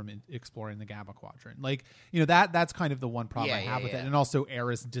Federation from exploring the Gamma Quadrant? Like, you know, that's kind of the one problem I have with it. And also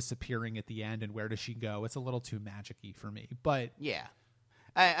Eris disappearing at the end, and where does she go? It's a little too magic-y for me. But yeah.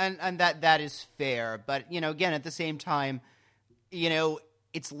 And that is fair. But, you know, again, at the same time, you know,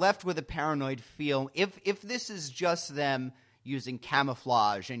 it's left with a paranoid feel. If this is just them using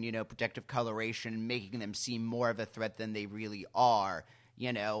camouflage and, you know, protective coloration, making them seem more of a threat than they really are,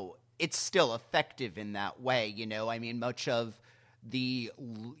 you know, it's still effective in that way. You know, I mean, much of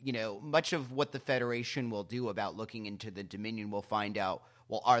what the Federation will do about looking into the Dominion will find out,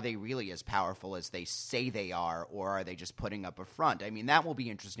 well, are they really as powerful as they say they are, or are they just putting up a front? I mean, that will be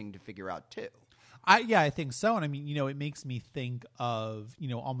interesting to figure out too. I think so. And I mean, you know, it makes me think of, you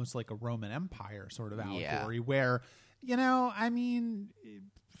know, almost like a Roman Empire sort of allegory where, you know, I mean,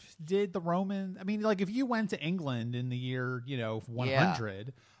 did the Roman, I mean, like if you went to England in the year, you know,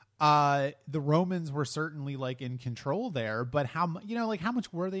 100, the Romans were certainly like in control there, but how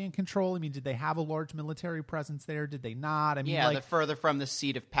much were they in control? I mean, did they have a large military presence there? Did they not? I mean, like, the further from the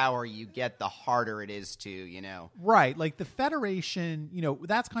seat of power you get, the harder it is to, you know. Right. Like the Federation, you know,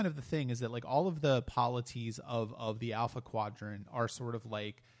 that's kind of the thing is that like all of the polities of the Alpha Quadrant are sort of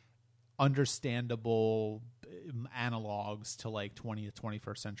like understandable, analogs to like 20th,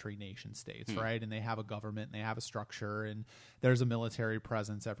 21st century nation states, right? And they have a government and they have a structure and there's a military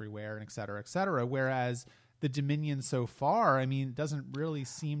presence everywhere and et cetera, et cetera. Whereas the Dominion so far, I mean, doesn't really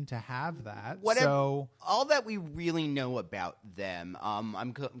seem to have that. So all that we really know about them,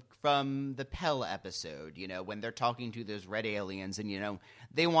 from the Pell episode, when they're talking to those red aliens and,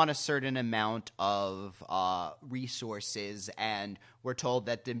 they want a certain amount of resources, and we're told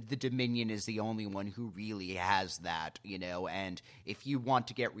that the Dominion is the only one who really has that, and if you want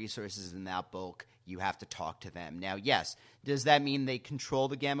to get resources in that bulk, you have to talk to them. Now, yes, does that mean they control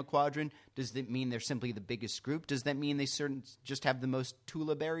the Gamma Quadrant? Does that mean they're simply the biggest group? Does that mean they just have the most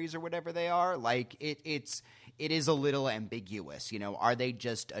Tula berries or whatever they are? Like, it is a little ambiguous. Are they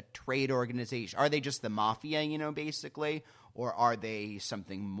just a trade organization? Are they just the mafia, basically? Or are they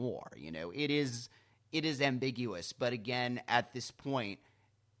something more? It is ambiguous. But again, at this point,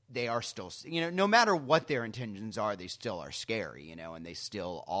 they are still, no matter what their intentions are, they still are scary, and they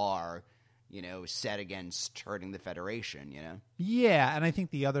still are set against hurting the Federation, Yeah, and I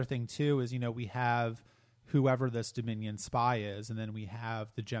think the other thing, too, is, we have whoever this Dominion spy is, and then we have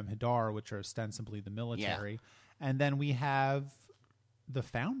the Jem'Hadar, which are ostensibly the military, and then we have the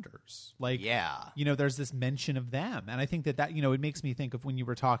founders. Like, there's this mention of them, and I think that, it makes me think of when you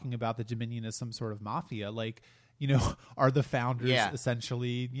were talking about the Dominion as some sort of mafia, like, are the founders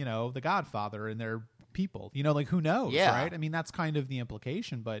essentially, the Godfather and their people, like, who knows, right? I mean, that's kind of the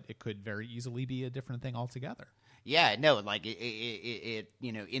implication, but it could very easily be a different thing altogether. Yeah, no, like it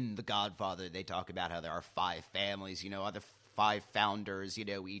in The Godfather, they talk about how there are 5 families, other 5 founders,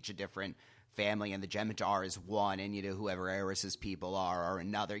 each a different family, and the Jem'Hadar is one, and whoever Eris's people are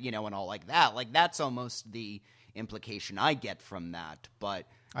another, and all like that. Like, that's almost the implication I get from that. But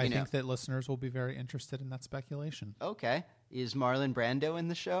I think that listeners will be very interested in that speculation. Okay, is Marlon Brando in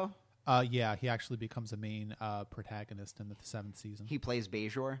the show? Yeah, he actually becomes a main protagonist in the 7th season. He plays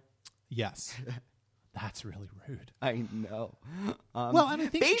Bajor? Yes. That's really rude. I know. Well, and I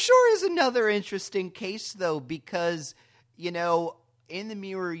think Bajor is another interesting case, though, because, in the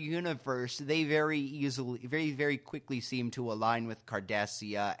Mirror Universe, they very, very quickly seem to align with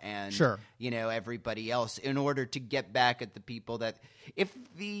Cardassia and, everybody else in order to get back at the people that if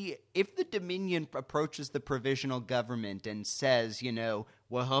the Dominion approaches the provisional government and says,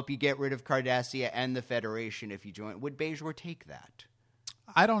 we'll help you get rid of Cardassia and the Federation if you join, would Bajor take that?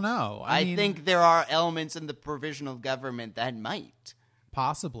 I don't know. I mean, think there are elements in the provisional government that might.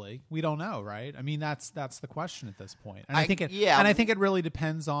 Possibly. We don't know, right? I mean, that's the question at this point. And I think it really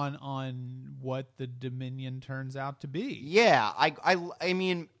depends on what the Dominion turns out to be. Yeah, I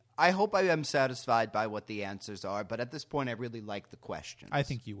mean, I hope I am satisfied by what the answers are, but at this point I really like the questions. I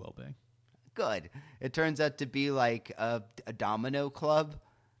think you will be. Good. It turns out to be like a domino club.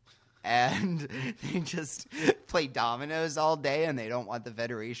 And they just play dominoes all day, and they don't want the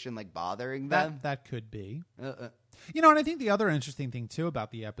Federation bothering them. That could be. And I think the other interesting thing too about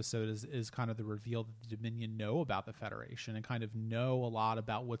the episode is kind of the reveal that the Dominion know about the Federation and kind of know a lot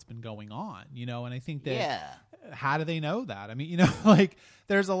about what's been going on. And I think that how do they know that? I mean,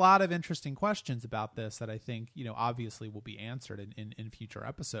 there's a lot of interesting questions about this that I think obviously will be answered in future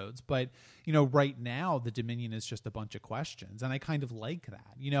episodes. But right now the Dominion is just a bunch of questions, and I kind of like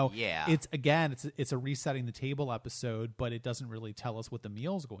that. It's a resetting the table episode, but it doesn't really tell us what the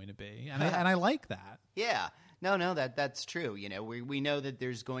meal's going to be, and I like that. Yeah. No, that's true. We know that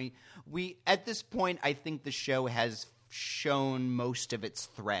there's at this point, I think the show has shown most of its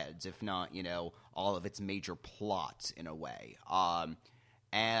threads, if not, all of its major plots in a way.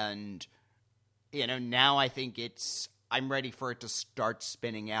 And now I think I'm ready for it to start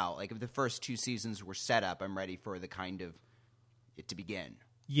spinning out. Like, if the first 2 seasons were set up, I'm ready for the kind of it to begin.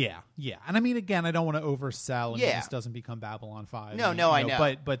 Yeah. And I mean, again, I don't want to oversell, and this doesn't become Babylon 5. I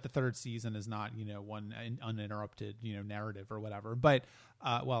know. But the 3rd season is not, one uninterrupted, narrative or whatever. But,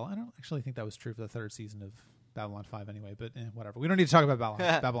 I don't actually think that was true for the 3rd season of Babylon 5 anyway, but whatever. We don't need to talk about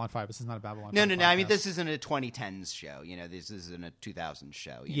Babylon 5. This is not a Babylon 5 No. I mean, this isn't a 2010s show. This isn't a 2000s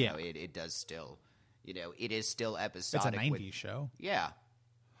show. It does still, it is still episodic. It's a 90s show. Yeah.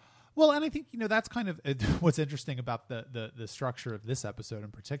 Well, and I think, that's kind of what's interesting about the structure of this episode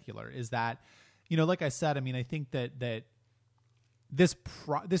in particular is that, like I said, I mean, I think that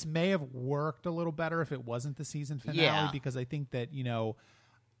this may have worked a little better if it wasn't the season finale, because I think that,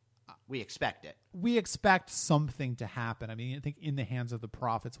 we expect it. We expect something to happen. I mean, I think In the Hands of the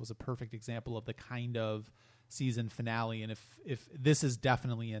Prophets was a perfect example of the kind of season finale, and if this is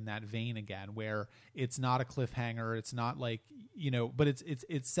definitely in that vein again, where it's not a cliffhanger, it's not like but it's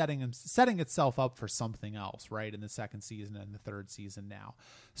setting itself up for something else, right, in the 2nd season and the 3rd season now.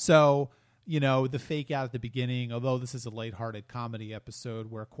 So the fake out at the beginning, although this is a lighthearted comedy episode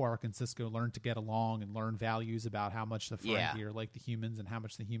where Quark and Sisko learn to get along and learn values about how much the Ferengi are like the humans and how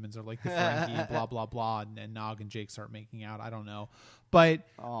much the humans are like the Ferengi, and blah, blah, blah, and Nog and Jake start making out. I don't know. But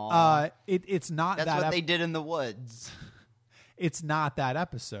it's not That's what they did in the woods. It's not that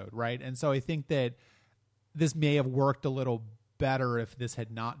episode, right? And so I think that this may have worked a little better if this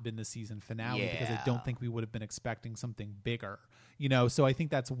had not been the season finale, because I don't think we would have been expecting something bigger. So I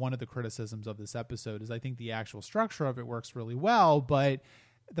think that's one of the criticisms of this episode is I think the actual structure of it works really well, but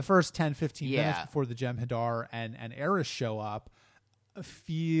the first 10, 15 minutes before the Jem'Hadar and Eris show up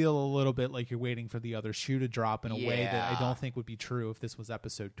feel a little bit like you're waiting for the other shoe to drop in a way that I don't think would be true if this was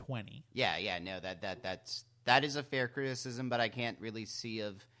episode 20. No, that is a fair criticism, but I can't really see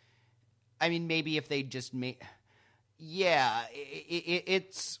I mean, maybe if they just made... Yeah,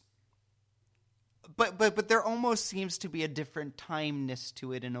 it's... But there almost seems to be a different timeness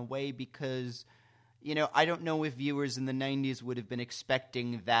to it in a way, because, I don't know if viewers in the 90s would have been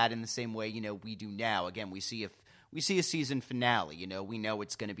expecting that in the same way, we do now. Again, we see a season finale, we know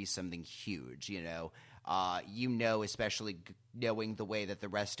it's going to be something huge, especially knowing the way that the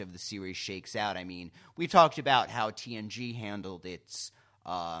rest of the series shakes out. I mean, we talked about how TNG handled its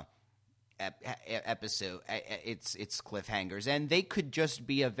episode, its cliffhangers, and they could just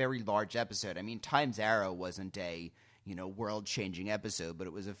be a very large episode. I mean, Time's Arrow wasn't a world-changing episode, but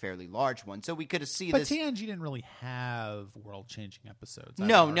it was a fairly large one, so we could see this. But TNG didn't really have world-changing episodes.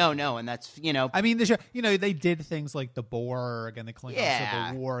 No, and that's I mean, the show, they did things like the Borg and the Klingon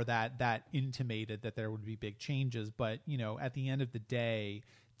Civil War that intimated that there would be big changes, but at the end of the day,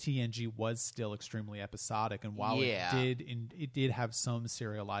 TNG was still extremely episodic, and while it did have some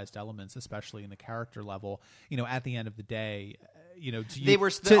serialized elements, especially in the character level, at the end of the day,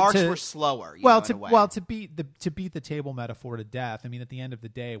 the arcs were slower. To beat the table metaphor to death, I mean, at the end of the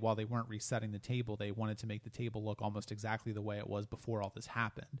day, while they weren't resetting the table, they wanted to make the table look almost exactly the way it was before all this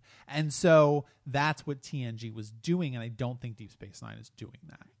happened, and so that's what TNG was doing, and I don't think Deep Space Nine is doing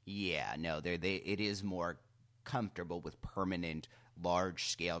that. Yeah, no, it is more comfortable with permanent,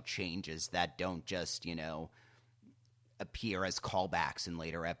 large-scale changes that don't just, appear as callbacks in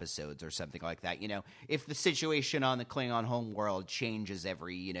later episodes or something like that. If the situation on the Klingon homeworld changes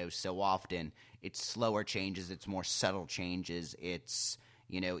every, so often, it's slower changes, it's more subtle changes, it's,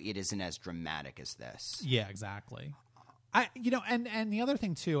 it isn't as dramatic as this. Yeah, exactly. And the other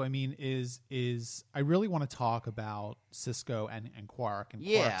thing too, I mean, is I really want to talk about Sisko and Quark and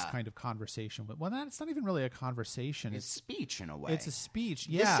Quark's kind of conversation. But that's not even really a conversation. It's speech in a way. It's a speech.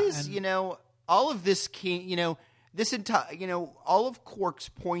 Yeah. This is, all of this came, this entire, all of Quark's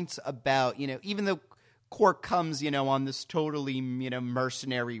points about, even though Quark comes, on this totally,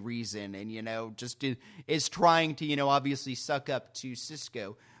 mercenary reason and, just is trying to, obviously suck up to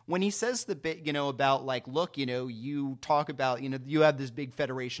Sisko. When he says the bit, about like, look, you talk about, you have this big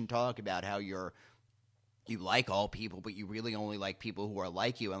Federation talk about how you like all people, but you really only like people who are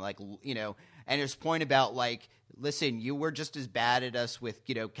like you. And like, and his point about like, listen, you were just as bad at us with,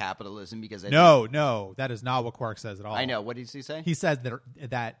 capitalism because no, that is not what Quark says at all. I know. What did he say? He said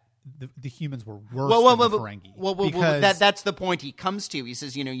that the humans were worse than the Ferengi. Well, that's the point he comes to. He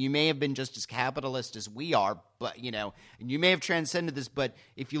says, you may have been just as capitalist as we are, but, and you may have transcended this, but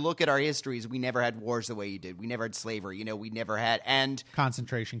if you look at our histories, we never had wars the way you did. We never had slavery, we never had, and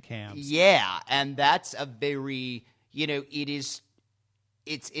concentration camps. Yeah, and that's a very, it's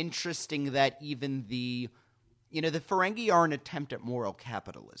interesting that even the Ferengi are an attempt at moral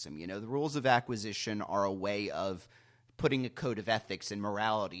capitalism. The rules of acquisition are a way of putting a code of ethics and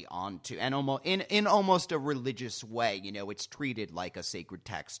morality onto, and almost in almost a religious way. It's treated like a sacred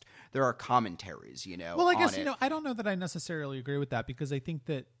text. There are commentaries, Well, I guess I don't know that I necessarily agree with that, because I think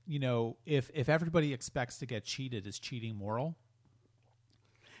that if everybody expects to get cheated, is cheating moral?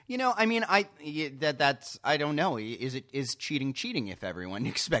 I mean, I don't know. Is cheating if everyone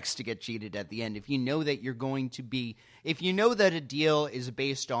expects to get cheated at the end? If you know that you're going to be, if you know that a deal is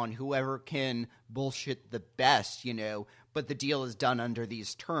based on whoever can bullshit the best, but the deal is done under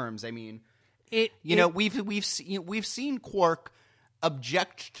these terms. I mean, we've seen Quark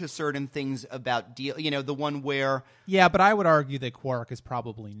object to certain things about deal. The one where but I would argue that Quark is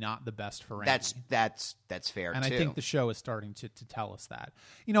probably not the best Ferengi. That's fair, and too. I think the show is starting to tell us that.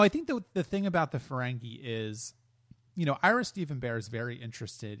 I think the thing about the Ferengi is, Ira Steven Behr is very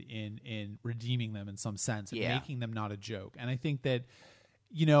interested in redeeming them in some sense, and making them not a joke. And I think that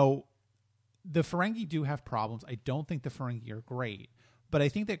the Ferengi do have problems. I don't think the Ferengi are great. But I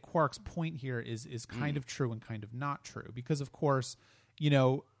think that Quark's point here is kind of true and kind of not true, because of course,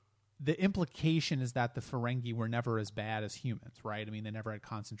 the implication is that the Ferengi were never as bad as humans, right? I mean, they never had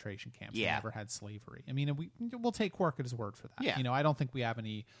concentration camps. Yeah. They never had slavery. I mean, we'll take Quark at his word for that. Yeah. You know, I don't think we have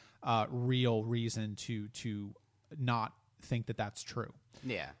any real reason to not think that that's true.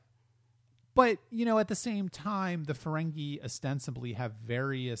 Yeah. But, you know, at the same time, the Ferengi ostensibly have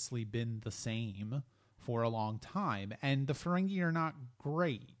variously been the same for a long time, and the Ferengi are not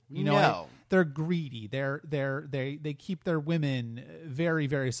great. You know, they're greedy. They keep their women very,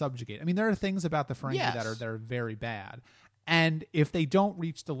 very subjugated. I mean, there are things about the Ferengi that are very bad, and if they don't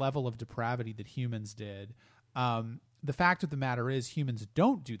reach the level of depravity that humans did, the fact of the matter is humans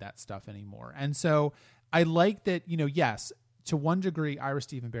don't do that stuff anymore. And so I like that. You know, yes, to one degree, Ira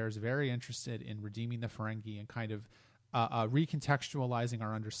Steven Behr is very interested in redeeming the Ferengi and kind of recontextualizing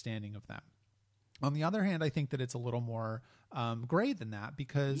our understanding of them. On the other hand, I think that it's a little more gray than that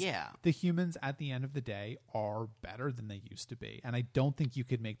because the humans at the end of the day are better than they used to be. And I don't think you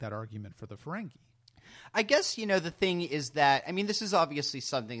could make that argument for the Ferengi. I guess, you know, the thing is that, I mean, this is obviously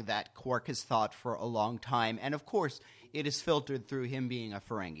something that Quark has thought for a long time. And of course, it is filtered through him being a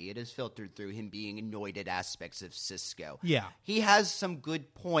Ferengi. It is filtered through him being annoyed at aspects of Sisko. Yeah. He has some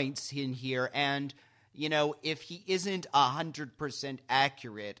good points in here, and you know, if he isn't 100%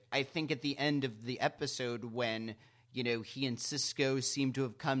 accurate, I think at the end of the episode when, you know, he and Sisko seem to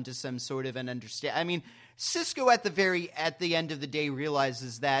have come to some sort of an understanding. I mean, Sisko at the end of the day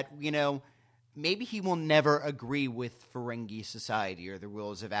realizes that, you know, maybe he will never agree with Ferengi society or the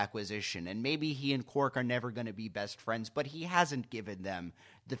rules of acquisition, and maybe he and Quark are never going to be best friends, but he hasn't given them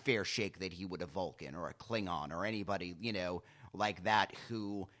the fair shake that he would a Vulcan or a Klingon or anybody, you know, like that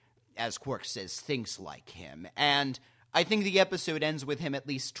who, as Quark says, thinks like him. And I think the episode ends with him at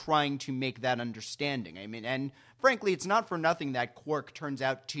least trying to make that understanding. I mean, and frankly, it's not for nothing that Quark turns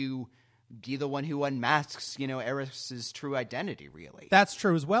out to be the one who unmasks, you know, Eris's true identity, really. That's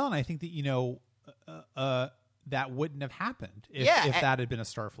true as well, and I think that, you know, that wouldn't have happened if that had been a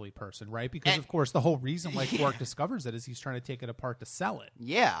Starfleet person, right? Because, of course, the whole reason why Quark discovers it is he's trying to take it apart to sell it.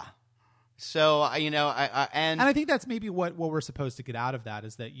 Yeah. So, you know, and I think that's maybe what we're supposed to get out of that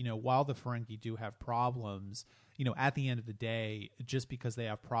is that, you know, while the Ferengi do have problems, you know, at the end of the day, just because they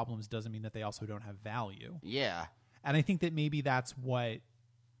have problems doesn't mean that they also don't have value. Yeah. And I think that maybe that's what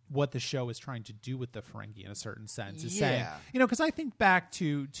the show is trying to do with the Ferengi in a certain sense is saying, you know, because I think back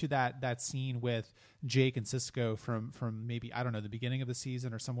to that scene with Jake and Sisko from maybe, I don't know, the beginning of the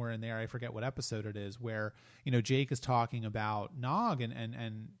season or somewhere in there, I forget what episode it is, where, you know, Jake is talking about Nog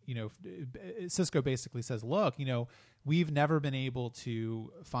and you know, Sisko basically says, look, you know, we've never been able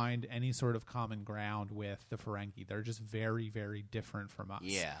to find any sort of common ground with the Ferengi. They're just very, very different from us.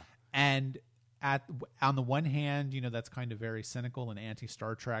 Yeah. And on the one hand, you know, that's kind of very cynical and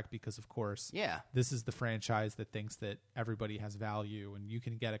anti-Star Trek because, of course, this is the franchise that thinks that everybody has value and you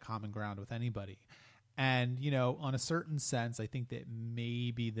can get a common ground with anybody. And, you know, on a certain sense, I think that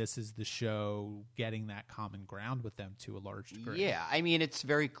maybe this is the show getting that common ground with them to a large degree. Yeah, I mean, it's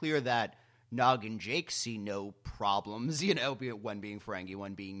very clear that Nog and Jake see no problems, you know, one being Ferengi,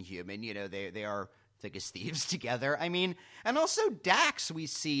 one being human. You know, they are thick as thieves together. I mean, and also Dax we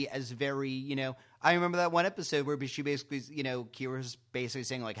see as very, you know, I remember that one episode where she basically, you know, Kira's basically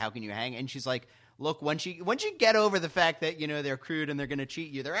saying, like, how can you hang? And she's like, look, once you get over the fact that, you know, they're crude and they're going to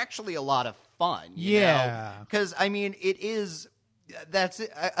cheat you, they're actually a lot of fun. You know? Because, I mean, that's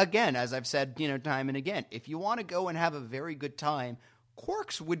it. Again, as I've said, you know, time and again, if you want to go and have a very good time,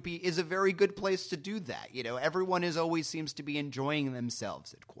 Quark's is a very good place to do that. You know, everyone always seems to be enjoying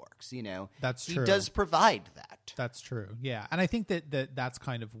themselves at Quark's, you know. That's true. He does provide that. That's true. Yeah. And I think that's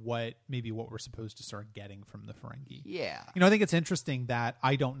kind of what we're supposed to start getting from the Ferengi. Yeah. You know, I think it's interesting that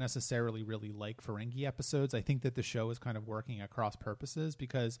I don't necessarily really like Ferengi episodes. I think that the show is kind of working at cross purposes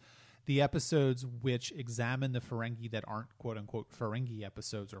because the episodes which examine the Ferengi that aren't quote-unquote Ferengi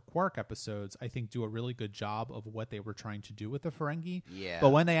episodes or Quark episodes, I think do a really good job of what they were trying to do with the Ferengi. Yeah. But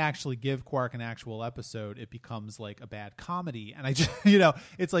when they actually give Quark an actual episode, it becomes like a bad comedy. And I just, you know,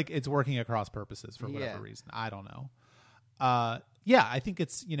 it's like it's working at cross purposes for whatever reason. I don't know. Yeah, I think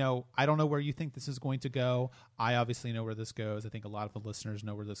it's, you know, I don't know where you think this is going to go. I obviously know where this goes. I think a lot of the listeners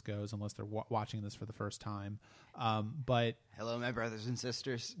know where this goes unless they're watching this for the first time. But hello, my brothers and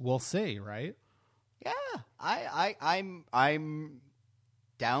sisters. We'll see, right? Yeah, I'm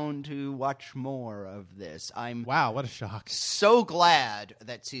down to watch more of this. Wow, what a shock! So glad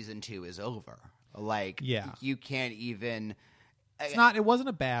that season 2 is over. Like, you can't even. It wasn't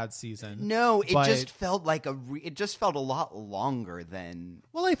a bad season. No, it just felt like it just felt a lot longer than.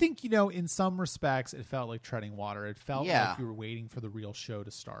 Well, I think, you know, in some respects, it felt like treading water. It felt like you were waiting for the real show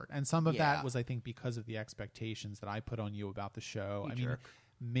to start, and some of that was, I think, because of the expectations that I put on you about the show. I mean,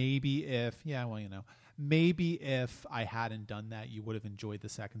 maybe if I hadn't done that, you would have enjoyed the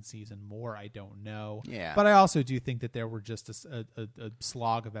second season more. I don't know. Yeah. But I also do think that there were just a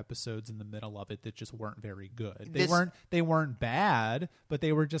slog of episodes in the middle of it that just weren't very good. They weren't bad, but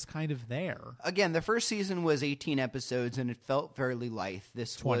they were just kind of there. Again, the first season was 18 episodes, and it felt fairly light.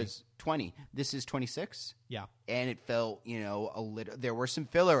 This 20. was 20. This is 26? Yeah. And it felt, a little... There were some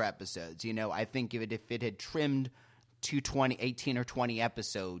filler episodes. I think if it had trimmed to 18 or 20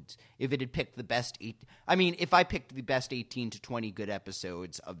 episodes, if it had picked the best if I picked the best 18 to 20 good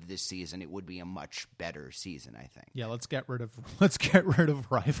episodes of this season, it would be a much better season, I think. Yeah, let's get rid of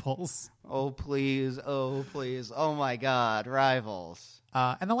Rivals. Oh please, oh my God, Rivals.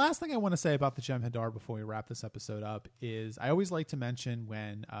 And the last thing I want to say about the Jem'Hadar before we wrap this episode up is I always like to mention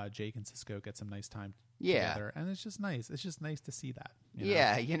when Jake and Sisko get some nice time together, and it's just nice. It's just nice to see that.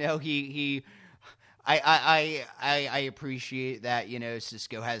 Yeah, he. I appreciate that,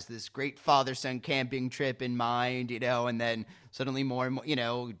 Sisko has this great father-son camping trip in mind, and then suddenly more and more,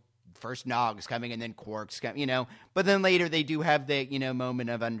 first Nog's coming and then Quark's coming, but then later they do have the,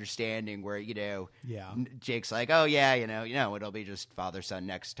 moment of understanding where, Jake's like, oh yeah, it'll be just father-son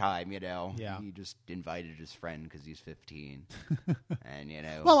next time, Yeah. He just invited his friend because he's 15 and,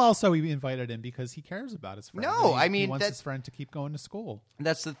 Well, also he invited him because he cares about his friend. No, he wants his friend to keep going to school.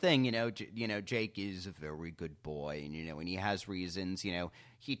 That's the thing, Jake is a very good boy and, and he has reasons,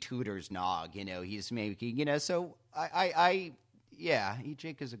 he tutors Nog, he's making, so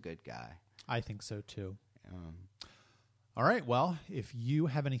Jake is a good guy. I think so, too. All right, well, if you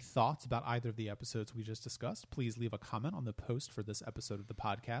have any thoughts about either of the episodes we just discussed, please leave a comment on the post for this episode of the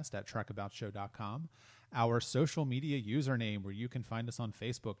podcast at trekaboutshow.com. Our social media username where you can find us on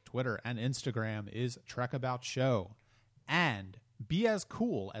Facebook, Twitter, and Instagram is trekaboutshow. And be as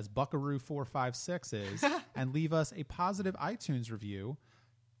cool as Buckaroo456 is and leave us a positive iTunes review.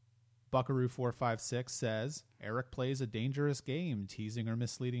 Buckaroo456 says, Eric plays a dangerous game, teasing or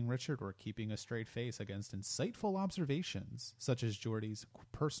misleading Richard or keeping a straight face against insightful observations, such as Geordi's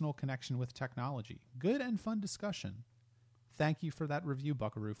personal connection with technology. Good and fun discussion. Thank you for that review,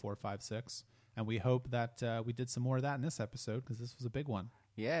 Buckaroo456. And we hope that we did some more of that in this episode, because this was a big one.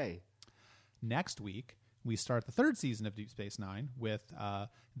 Yay. Next week, we start the third season of Deep Space Nine with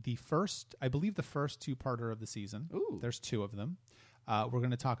the first two-parter of the season. Ooh. There's two of them. We're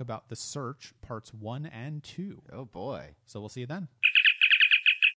going to talk about The Search, parts 1 and 2. Oh, boy. So we'll see you then.